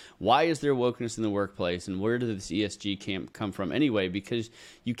background. Why is there wokeness in the workplace, and where does this ESG camp come from anyway? Because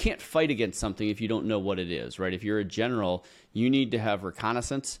you can't fight against something if you don't know what it is, right? If you're a general, you need to have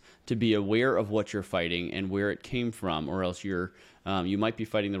reconnaissance to be aware of what you're fighting and where it came from, or else you might be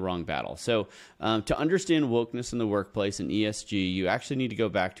fighting the wrong battle. So to understand wokeness in the workplace and ESG, you actually need to go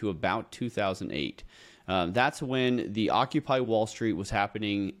back to about 2008. That's when the Occupy Wall Street was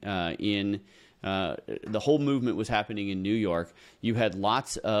happening the whole movement was happening in New York. You had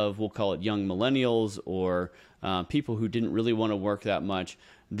lots of, we'll call it young millennials or people who didn't really want to work that much.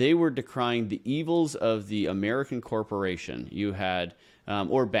 They were decrying the evils of the American corporation. You had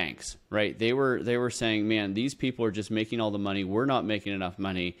or banks, right? They were saying, man, these people are just making all the money. We're not making enough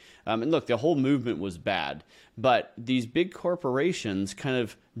money. And look, the whole movement was bad. But these big corporations kind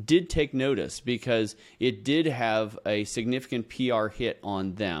of did take notice because it did have a significant PR hit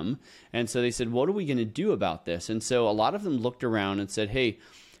on them. And so they said, what are we going to do about this? And so a lot of them looked around and said, hey,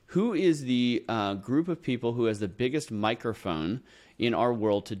 who is the group of people who has the biggest microphone in our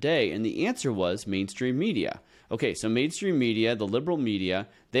world today? And the answer was mainstream media. Okay, so mainstream media, the liberal media,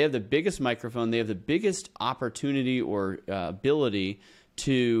 they have the biggest microphone. They have the biggest opportunity or ability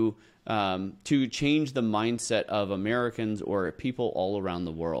to change the mindset of Americans or people all around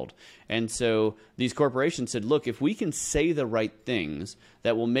the world. And so these corporations said, look, if we can say the right things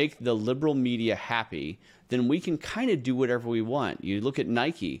that will make the liberal media happy, then we can kind of do whatever we want. You look at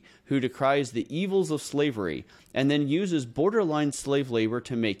Nike, who decries the evils of slavery and then uses borderline slave labor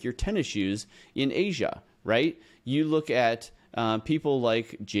to make your tennis shoes in Asia, right? You look at people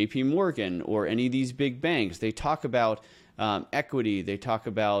like JP Morgan or any of these big banks. They talk about equity. They talk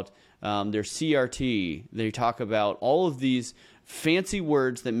about their CRT. They talk about all of these fancy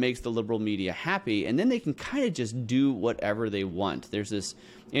words that makes the liberal media happy, and then they can kind of just do whatever they want. There's this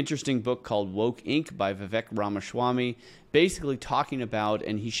interesting book called Woke Inc. by Vivek Ramaswamy, basically talking about,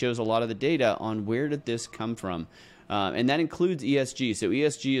 and he shows a lot of the data on where did this come from. And that includes ESG. So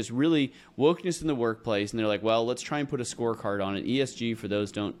ESG is really wokeness in the workplace, and they're like, well, let's try and put a scorecard on it. ESG, for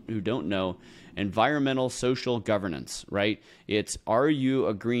those who don't know, environmental social governance, right? It's, are you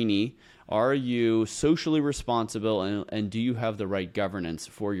a greenie? Are you socially responsible, and do you have the right governance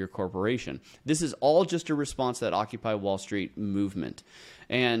for your corporation? This is all just a response to that Occupy Wall Street movement.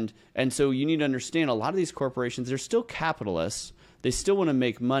 And so you need to understand a lot of these corporations, they're still capitalists. They still want to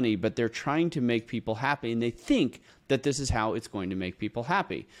make money, but they're trying to make people happy, and they think that this is how it's going to make people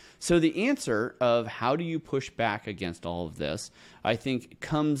happy. So the answer of how do you push back against all of this, I think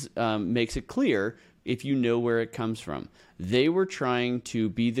makes it clear if you know where it comes from. They were trying to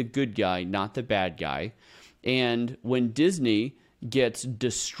be the good guy, not the bad guy. And when Disney gets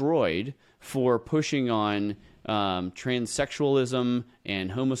destroyed for pushing on transsexualism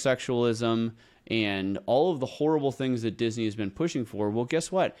and homosexualism and all of the horrible things that Disney has been pushing for, well,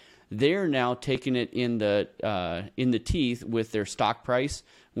 guess what? They're now taking it in the teeth with their stock price,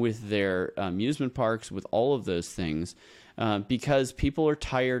 with their amusement parks, with all of those things, because people are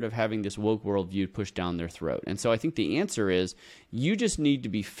tired of having this woke worldview pushed down their throat. And so I think the answer is you just need to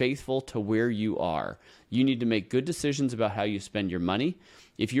be faithful to where you are. You need to make good decisions about how you spend your money.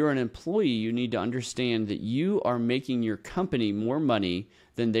 If you're an employee, you need to understand that you are making your company more money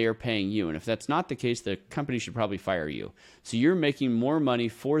than they are paying you. And if that's not the case, the company should probably fire you. So you're making more money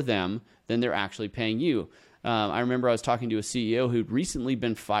for them than they're actually paying you. I remember I was talking to a CEO who'd recently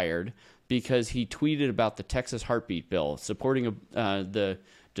been fired because he tweeted about the Texas heartbeat bill, supporting the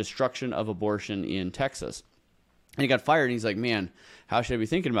destruction of abortion in Texas. And he got fired, and he's like, man, how should I be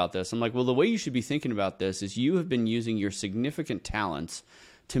thinking about this? I'm like, well, the way you should be thinking about this is you have been using your significant talents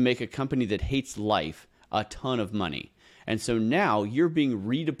to make a company that hates life a ton of money. And so now you're being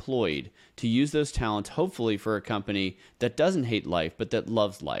redeployed to use those talents, hopefully for a company that doesn't hate life, but that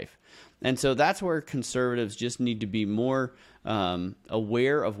loves life. And so that's where conservatives just need to be more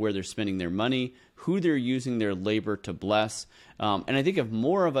aware of where they're spending their money, who they're using their labor to bless. And I think if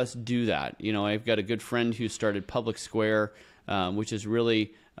more of us do that, I've got a good friend who started Public Square, which is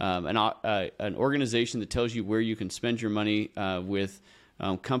really an organization that tells you where you can spend your money with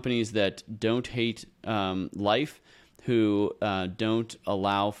companies that don't hate life, who don't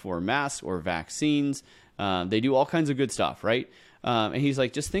allow for masks or vaccines. They do all kinds of good stuff, right? And he's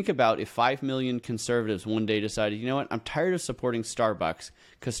like, just think about if 5 million conservatives one day decided, you know what, I'm tired of supporting Starbucks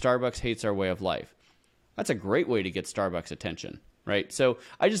because Starbucks hates our way of life. That's a great way to get Starbucks attention, right? So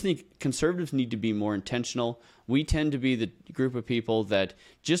I just think conservatives need to be more intentional. We tend to be the group of people that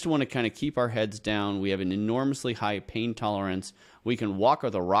just want to kind of keep our heads down. We have an enormously high pain tolerance. We can walk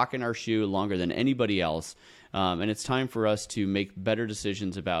with a rock in our shoe longer than anybody else. And it's time for us to make better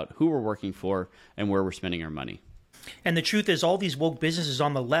decisions about who we're working for and where we're spending our money. And the truth is, all these woke businesses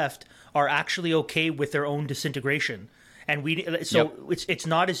on the left are actually okay with their own disintegration. And it's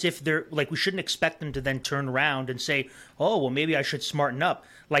not as if they're like, we shouldn't expect them to then turn around and say, oh, well, maybe I should smarten up.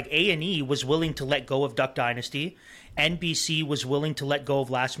 Like A&E was willing to let go of Duck Dynasty. NBC was willing to let go of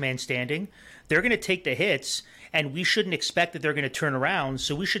Last Man Standing. They're going to take the hits, and we shouldn't expect that they're going to turn around.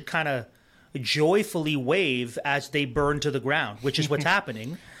 So we should kind of joyfully wave as they burn to the ground, which is what's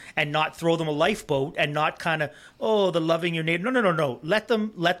happening, and not throw them a lifeboat and not kind of, oh, the loving your neighbor. No. Let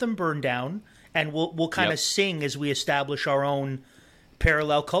them burn down, and we'll kind of sing as we establish our own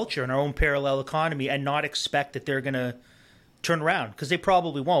parallel culture and our own parallel economy, and not expect that they're going to turn around, because they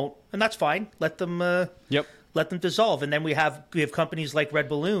probably won't, and that's fine. Let them let them dissolve, and then we have companies like Red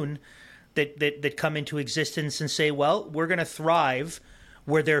Balloon that come into existence and say, well, we're going to thrive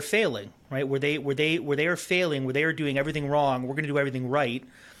where they're failing, right? Where they are failing, where they are doing everything wrong, we're going to do everything right,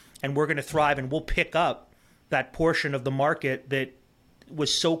 and we're going to thrive, and we'll pick up that portion of the market that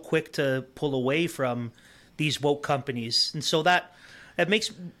was so quick to pull away from these woke companies. And so that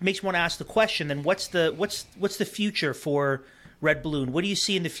makes me want to ask the question, then what's the future for Red Balloon? What do you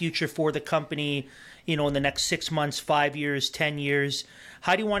see in the future for the company, in the next 6 months, 5 years, 10 years?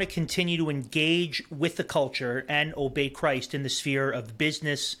 How do you want to continue to engage with the culture and obey Christ in the sphere of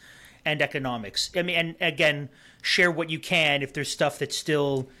business and economics? I mean, and again, share what you can. If there's stuff that's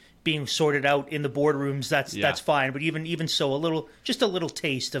still being sorted out in the boardrooms, that's fine. But even so, just a little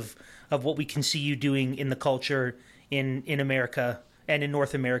taste of what we can see you doing in the culture in America and in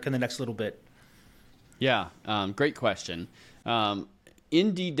North America in the next little bit. Yeah, great question.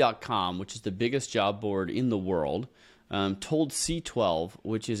 Indeed.com, which is the biggest job board in the world, told C12,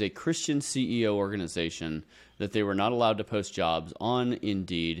 which is a Christian CEO organization, that they were not allowed to post jobs on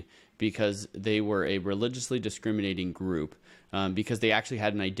Indeed because they were a religiously discriminating group, because they actually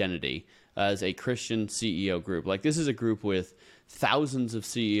had an identity as a Christian CEO group. Like, this is a group with thousands of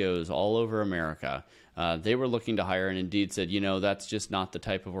CEOs all over America. They were looking to hire, and Indeed said, that's just not the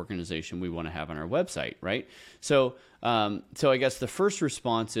type of organization we want to have on our website, right? So I guess the first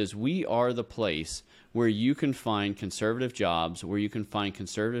response is, we are the place where you can find conservative jobs, where you can find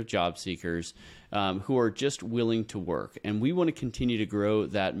conservative job seekers who are just willing to work. And we want to continue to grow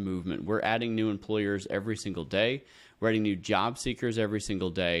that movement. We're adding new employers every single day. We're adding new job seekers every single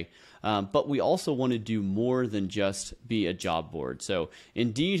day. But we also want to do more than just be a job board. So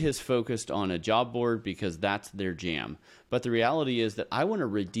Indeed has focused on a job board because that's their jam. But the reality is that I want to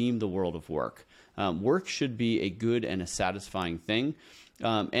redeem the world of work. Work should be a good and a satisfying thing.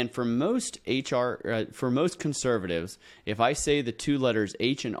 And for most for most conservatives, if I say the two letters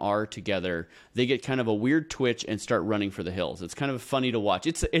H and R together, they get kind of a weird twitch and start running for the hills. It's kind of funny to watch.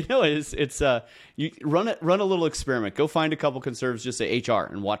 You run a little experiment. Go find a couple conservatives, just say HR,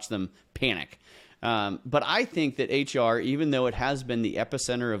 and watch them panic. But I think that HR, even though it has been the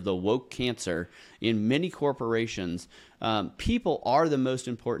epicenter of the woke cancer in many corporations, people are the most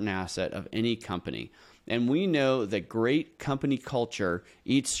important asset of any company. And we know that great company culture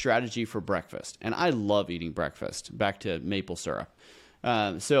eats strategy for breakfast. And I love eating breakfast, back to maple syrup. We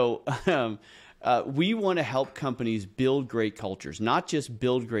want to help companies build great cultures, not just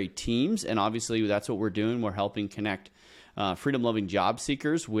build great teams. And obviously that's what we're doing. We're helping connect freedom-loving job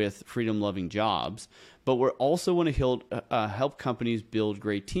seekers with freedom-loving jobs. But we also want to help companies build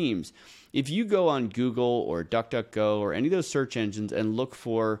great teams. If you go on Google or DuckDuckGo or any of those search engines and look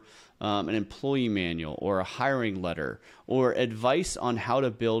for an employee manual or a hiring letter or advice on how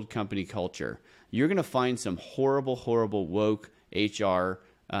to build company culture, you're going to find some horrible, horrible woke HR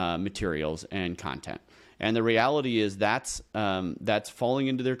materials and content. And the reality is that's falling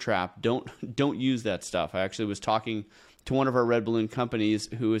into their trap. Don't use that stuff. I actually was talking to one of our Red Balloon companies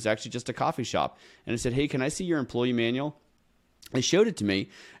who is actually just a coffee shop, and I said, "Hey, can I see your employee manual?" They showed it to me,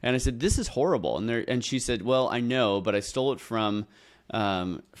 and I said, "This is horrible." And she said, "Well, I know, but I stole it from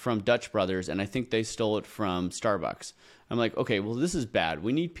Dutch Brothers, and I think they stole it from Starbucks." I'm like, okay, well, this is bad.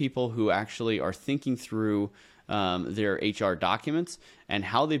 We need people who actually are thinking through their HR documents and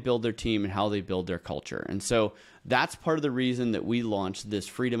how they build their team and how they build their culture. And so That's part of the reason that we launched this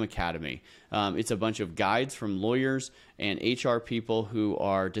Freedom Academy. It's a bunch of guides from lawyers and HR people who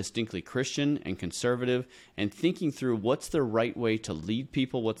are distinctly Christian and conservative and thinking through what's the right way to lead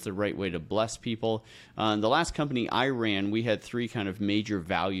people, what's the right way to bless people. The last company I ran, we had 3 kind of major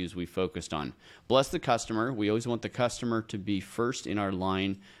values we focused on. Bless the customer. We always want the customer to be first in our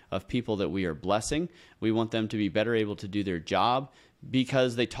line of people that we are blessing. We want them to be better able to do their job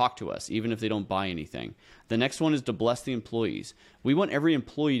because they talk to us, even if they don't buy anything. The next one is to bless the employees. We want every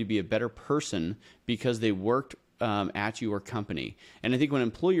employee to be a better person because they worked at your company. And I think when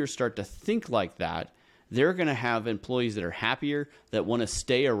employers start to think like that, they're going to have employees that are happier, that want to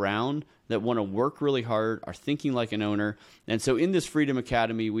stay around, that want to work really hard, are thinking like an owner. And so in this Freedom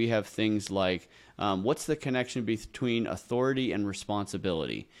Academy, we have things like what's the connection between authority and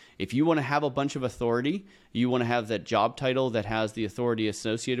responsibility? If you want to have a bunch of authority, you want to have that job title that has the authority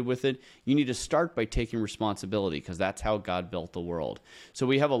associated with it, you need to start by taking responsibility because that's how God built the world. So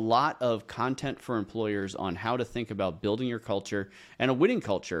we have a lot of content for employers on how to think about building your culture and a winning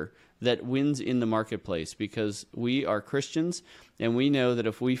culture that wins in the marketplace, because we are Christians and we know that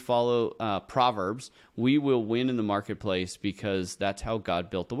if we follow Proverbs, we will win in the marketplace because that's how God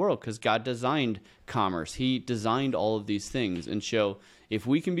built the world, because God designed commerce. He designed all of these things. And so if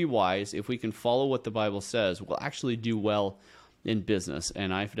we can be wise, if we can follow what the Bible says, we'll actually do well in business.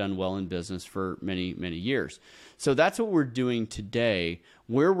 And I've done well in business for many, many years. So that's what we're doing today.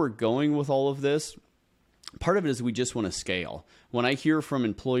 Where we're going with all of this, part of it is we just want to scale. When I hear from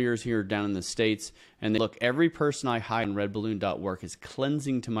employers here down in the States and they look, every person I hire on redballoon.work is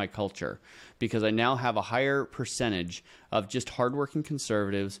cleansing to my culture because I now have a higher percentage of just hardworking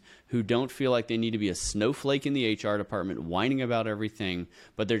conservatives who don't feel like they need to be a snowflake in the HR department whining about everything,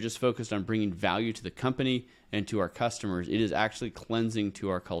 but they're just focused on bringing value to the company and to our customers. It is actually cleansing to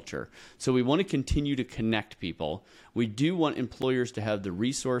our culture. So we want to continue to connect people. We do want employers to have the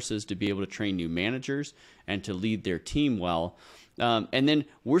resources to be able to train new managers and to lead their team well. And then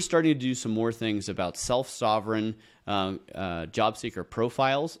we're starting to do some more things about self-sovereign job seeker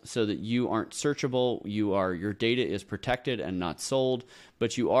profiles so that you aren't searchable, your data is protected and not sold,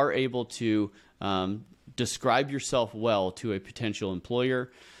 but you are able to describe yourself well to a potential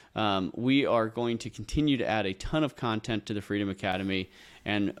employer. We are going to continue to add a ton of content to the Freedom Academy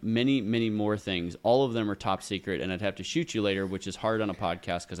and many, many more things. All of them are top secret, and I'd have to shoot you later, which is hard on a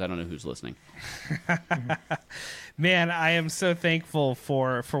podcast because I don't know who's listening. Man, I am so thankful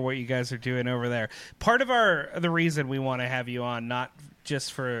for what you guys are doing over there. Part of the reason we want to have you on, not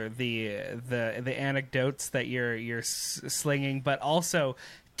just for the anecdotes that you're slinging, but also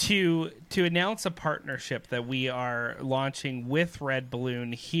to announce a partnership that we are launching with Red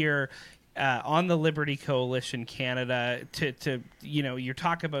Balloon here on the Liberty Coalition Canada. To you're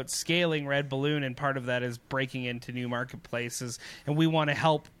talking about scaling Red Balloon, and part of that is breaking into new marketplaces, and we want to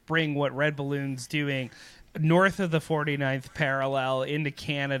help bring what Red Balloon's doing north of the 49th parallel into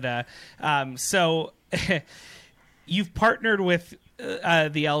Canada. So you've partnered with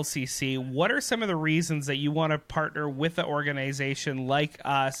the LCC. What are some of the reasons that you want to partner with an organization like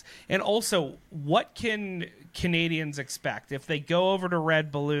us? And also, what can Canadians expect if they go over to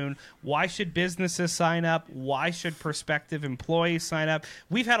Red Balloon? Why should businesses sign up? Why should prospective employees sign up?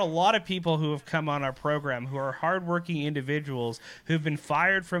 We've had a lot of people who have come on our program who are hardworking individuals who've been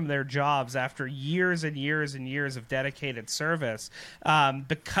fired from their jobs after years and years and years of dedicated service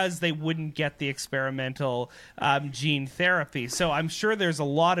because they wouldn't get the experimental gene therapy. So I'm sure there's a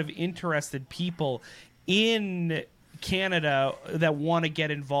lot of interested people in Canada that want to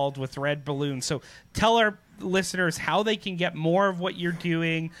get involved with Red Balloon. So tell our listeners how they can get more of what you're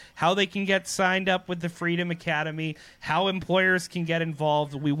doing, how they can get signed up with the Freedom Academy, how employers can get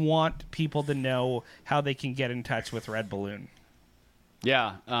involved. We want people to know how they can get in touch with Red Balloon.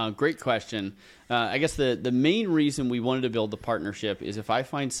 Yeah, great question. I guess the main reason we wanted to build the partnership is if I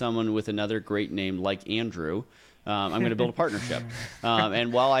find someone with another great name like Andrew, I'm going to build a partnership.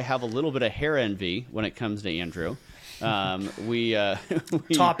 And while I have a little bit of hair envy when it comes to Andrew, we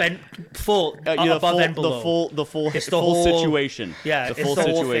top and full, above and below. The full situation. Yeah, the full it's the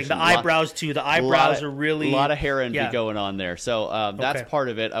situation. whole thing. The eyebrows too. The eyebrows are really a lot of hair envy going on there. So that's part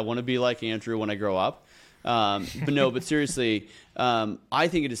of it. I want to be like Andrew when I grow up. But seriously, I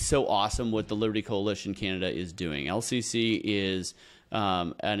think it is so awesome what the Liberty Coalition Canada is doing. LCC is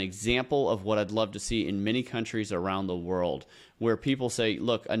an example of what I'd love to see in many countries around the world, where people say,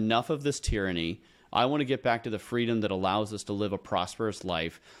 look, enough of this tyranny. I want to get back to the freedom that allows us to live a prosperous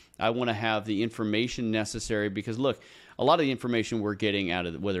life. I want to have the information necessary because, look, a lot of the information we're getting out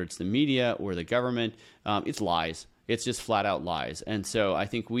of whether it's the media or the government, it's lies. It's just flat out lies. And so I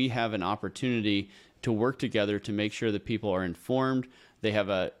think we have an opportunity to work together to make sure that people are informed. They have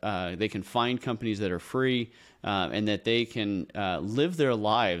they can find companies that are free, and that they can live their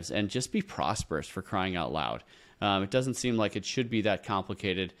lives and just be prosperous, for crying out loud. It doesn't seem like it should be that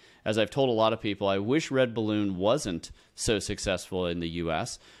complicated. As I've told a lot of people, I wish Red Balloon wasn't so successful in the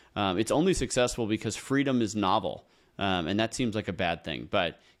U.S. It's only successful because freedom is novel, and that seems like a bad thing.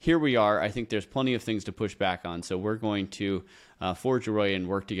 But here we are. I think there's plenty of things to push back on, so we're going to forge a way and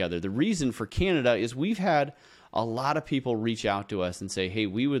work together. The reason for Canada is we've had a lot of people reach out to us and say, hey,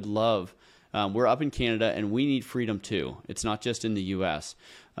 we would love, we're up in Canada and we need freedom too. It's not just in the U.S.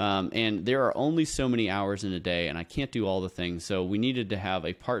 And there are only so many hours in a day, and I can't do all the things. So we needed to have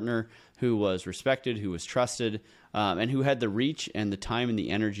a partner who was respected, who was trusted, and who had the reach and the time and the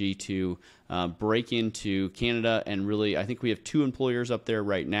energy to break into Canada. And really, I think we have 2 employers up there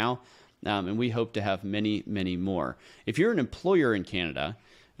right now, and we hope to have many, many more. If you're an employer in Canada,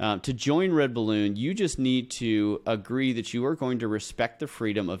 to join Red Balloon, you just need to agree that you are going to respect the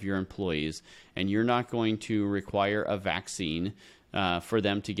freedom of your employees, and you're not going to require a vaccine for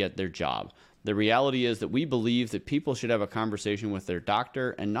them to get their job. The reality is that we believe that people should have a conversation with their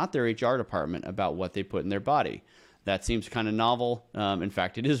doctor and not their HR department about what they put in their body. That seems kind of novel. In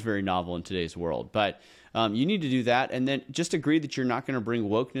fact, it is very novel in today's world. But you need to do that, and then just agree that you're not going to bring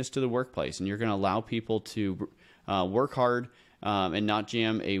wokeness to the workplace, and you're going to allow people to work hard and not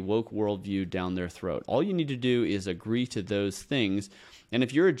jam a woke worldview down their throat. All you need to do is agree to those things. And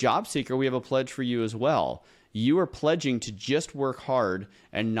if you're a job seeker, we have a pledge for you as well. You are pledging to just work hard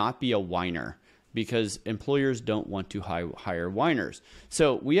and not be a whiner, because employers don't want to hire whiners.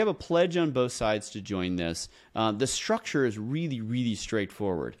 So we have a pledge on both sides to join this. The structure is really, really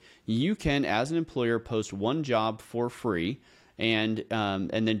straightforward. You can, as an employer, post one job for free, and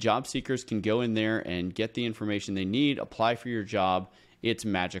then job seekers can go in there and get the information they need, apply for your job. It's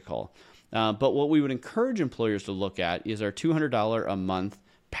magical. But what we would encourage employers to look at is our $200 a month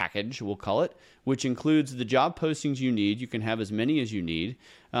package, we'll call it, which includes the job postings you need. You can have as many as you need.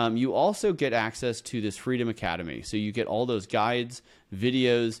 You also get access to this Freedom Academy. So you get all those guides,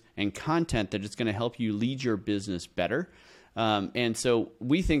 videos, and content that is going to help you lead your business better. And so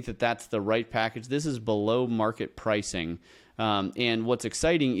we think that that's the right package. This is below market pricing. And what's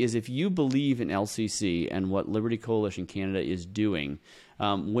exciting is if you believe in LCC and what Liberty Coalition Canada is doing,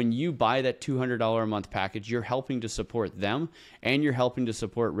 when you buy that $200 a month package, you're helping to support them, and you're helping to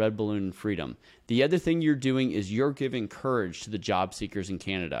support Red Balloon and Freedom. The other thing you're doing is you're giving courage to the job seekers in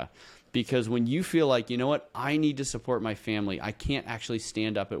Canada. Because when you feel like, you know what, I need to support my family, I can't actually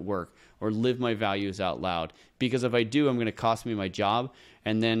stand up at work or live my values out loud. Because if I do, I'm going to cost me my job,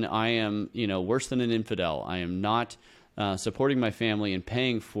 and then I am, worse than an infidel. I am not supporting my family and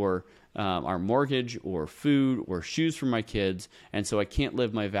paying for our mortgage or food or shoes for my kids, and so I can't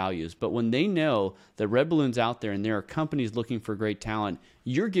live my values. But when they know that Red Balloon's out there and there are companies looking for great talent,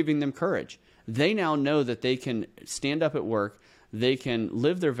 you're giving them courage. They now know that they can stand up at work, they can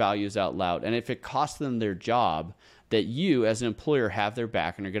live their values out loud, and if it costs them their job, that you as an employer have their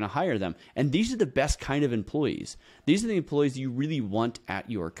back and are going to hire them. And these are the best kind of employees. These are the employees you really want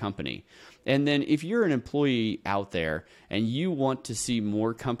at your company. And then if you're an employee out there and you want to see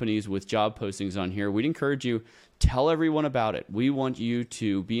more companies with job postings on here, we'd encourage you, tell everyone about it. We want you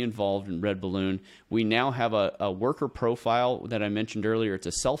to be involved in Red Balloon. We now have a worker profile that I mentioned earlier. It's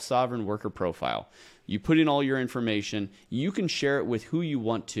a self-sovereign worker profile. You put in all your information. You can share it with who you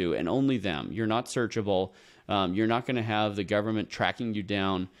want to and only them. You're not searchable. You're not going to have the government tracking you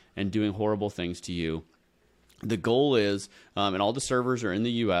down and doing horrible things to you. The goal is, and all the servers are in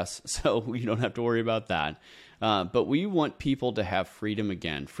the U.S., so you don't have to worry about that. But we want people to have freedom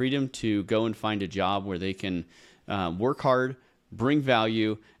again, freedom to go and find a job where they can work hard, bring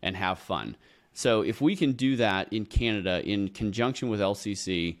value, and have fun. So if we can do that in Canada in conjunction with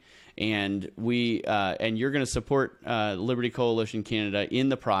LCC, and you're going to support Liberty Coalition Canada in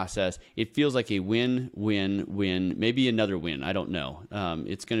the process, it feels like a win-win-win, maybe another win. I don't know.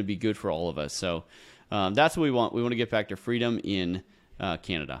 It's going to be good for all of us. So that's what we want. We want to get back to freedom in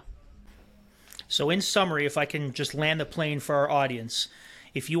Canada. So in summary, if I can just land the plane for our audience,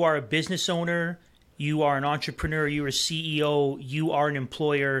 if you are a business owner, you are an entrepreneur, you're a CEO, you are an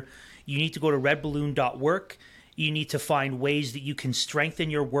employer, you need to go to redballoon.work. You need to find ways that you can strengthen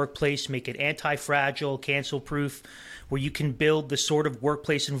your workplace, make it anti-fragile, cancel-proof, where you can build the sort of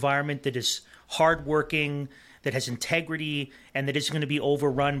workplace environment that is hardworking, that has integrity, and that isn't going to be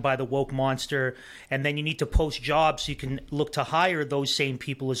overrun by the woke monster. And then you need to post jobs so you can look to hire those same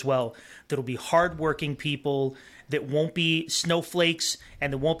people as well. That'll be hardworking people that won't be snowflakes,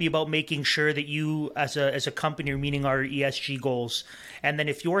 and that won't be about making sure that you as a company are meeting our ESG goals. And then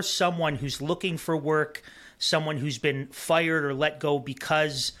if you're someone who's looking for work, someone who's been fired or let go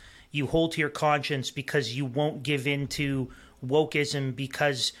because you hold to your conscience, because you won't give in to wokeism,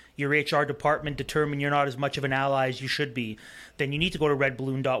 because your HR department determined you're not as much of an ally as you should be, then you need to go to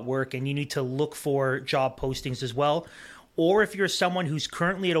redballoon.work and you need to look for job postings as well. Or if you're someone who's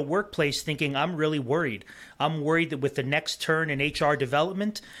currently at a workplace thinking, I'm really worried. I'm worried that with the next turn in HR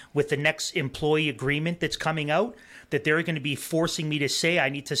development, with the next employee agreement that's coming out, that they're going to be forcing me to say I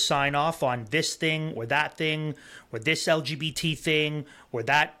need to sign off on this thing or this LGBT thing or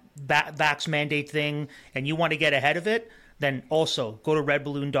that vax mandate thing, and you want to get ahead of it, then also go to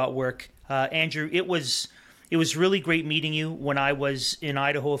redballoon.work. Andrew, it was really great meeting you when I was in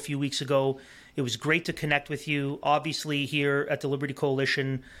Idaho a few weeks ago. It was great to connect with you, obviously here at the Liberty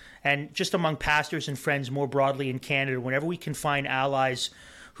Coalition, and just among pastors and friends more broadly in Canada. Whenever we can find allies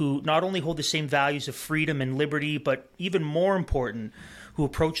who not only hold the same values of freedom and liberty, but even more important, who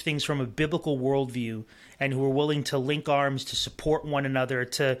approach things from a biblical worldview and who are willing to link arms to support one another,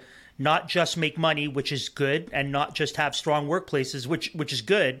 to not just make money, which is good, and not just have strong workplaces, which is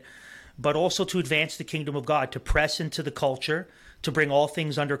good, but also to advance the kingdom of God, to press into the culture, to bring all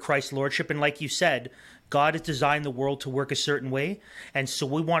things under Christ's lordship. And like you said, God has designed the world to work a certain way. And so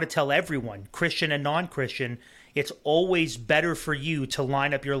we want to tell everyone, Christian and non-Christian, it's always better for you to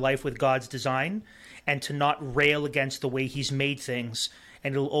line up your life with God's design and to not rail against the way he's made things.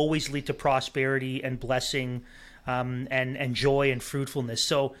 And it'll always lead to prosperity and blessing and joy and fruitfulness.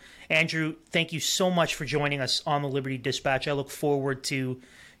 So, Andrew, thank you so much for joining us on the Liberty Dispatch. I look forward to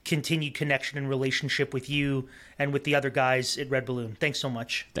continued connection and relationship with you and with the other guys at Red Balloon. Thanks so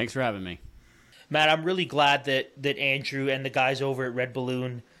much. Thanks for having me. Matt, I'm really glad that Andrew and the guys over at Red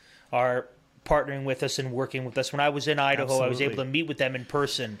Balloon are partnering with us and working with us. When I was in Idaho, Absolutely. I was able to meet with them in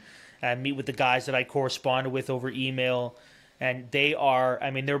person and meet with the guys that I corresponded with over email. And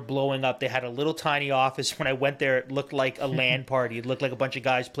they're blowing up. They had a little tiny office. When I went there, it looked like a LAN party. It looked like a bunch of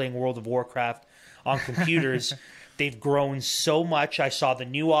guys playing World of Warcraft on computers. They've grown so much. I saw the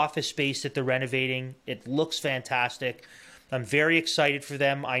new office space that they're renovating. It looks fantastic. I'm very excited for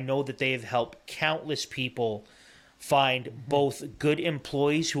them. I know that they've helped countless people find both good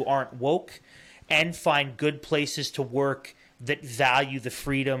employees who aren't woke and find good places to work that value the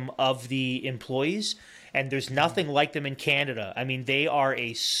freedom of the employees. And there's nothing like them in Canada. I mean, they are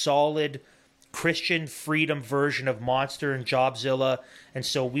a solid Christian freedom version of Monster and Jobzilla. And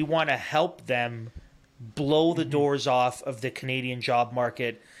so we want to help them blow the doors off of the Canadian job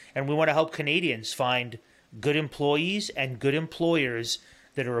market. And we want to help Canadians find good employees and good employers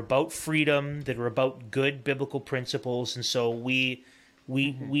that are about freedom, that are about good biblical principles. And so we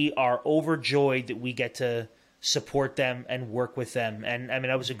are overjoyed that we get to support them and work with them. And I mean,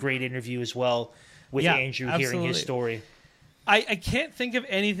 that was a great interview as well with Andrew, absolutely. hearing his story. I can't think of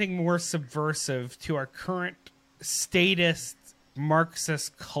anything more subversive to our current statist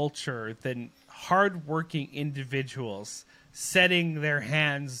Marxist culture than hardworking individuals setting their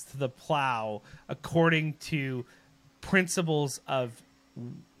hands to the plow according to principles of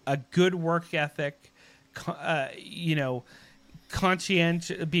a good work ethic,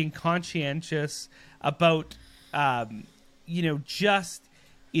 being conscientious about, just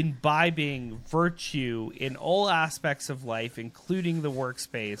imbibing virtue in all aspects of life, including the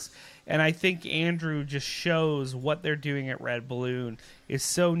workspace. And I think Andrew just shows what they're doing at Red Balloon is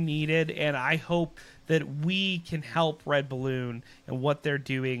so needed, and I hope that we can help Red Balloon and what they're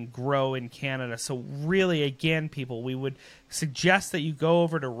doing grow in Canada. So really, again, people, we would suggest that you go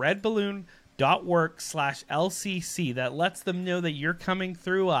over to redballoon.work/LCC. That lets them know that you're coming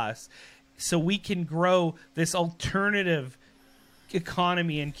through us so we can grow this alternative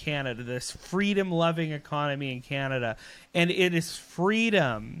economy in Canada, this freedom-loving economy in Canada. And it is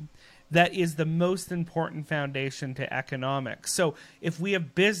freedom that is the most important foundation to economics. So if we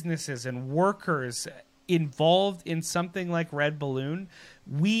have businesses and workers involved in something like Red Balloon,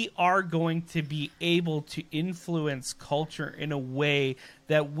 we are going to be able to influence culture in a way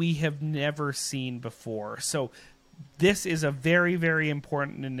that we have never seen before. So this is a very, very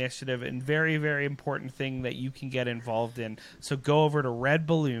important initiative and very, very important thing that you can get involved in. So go over to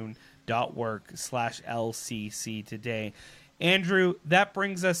redballoon.work/LCC today. Andrew, that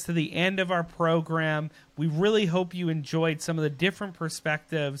brings us to the end of our program. We really hope you enjoyed some of the different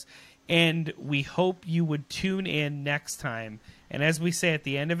perspectives, and we hope you would tune in next time. And as we say at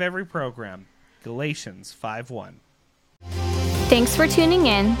the end of every program, Galatians 5:1. Thanks for tuning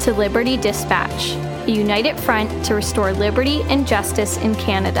in to Liberty Dispatch, a united front to restore liberty and justice in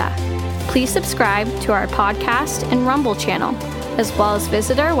Canada. Please subscribe to our podcast and Rumble channel, as well as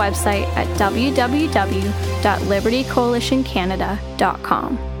visit our website at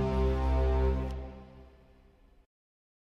www.libertycoalitioncanada.com.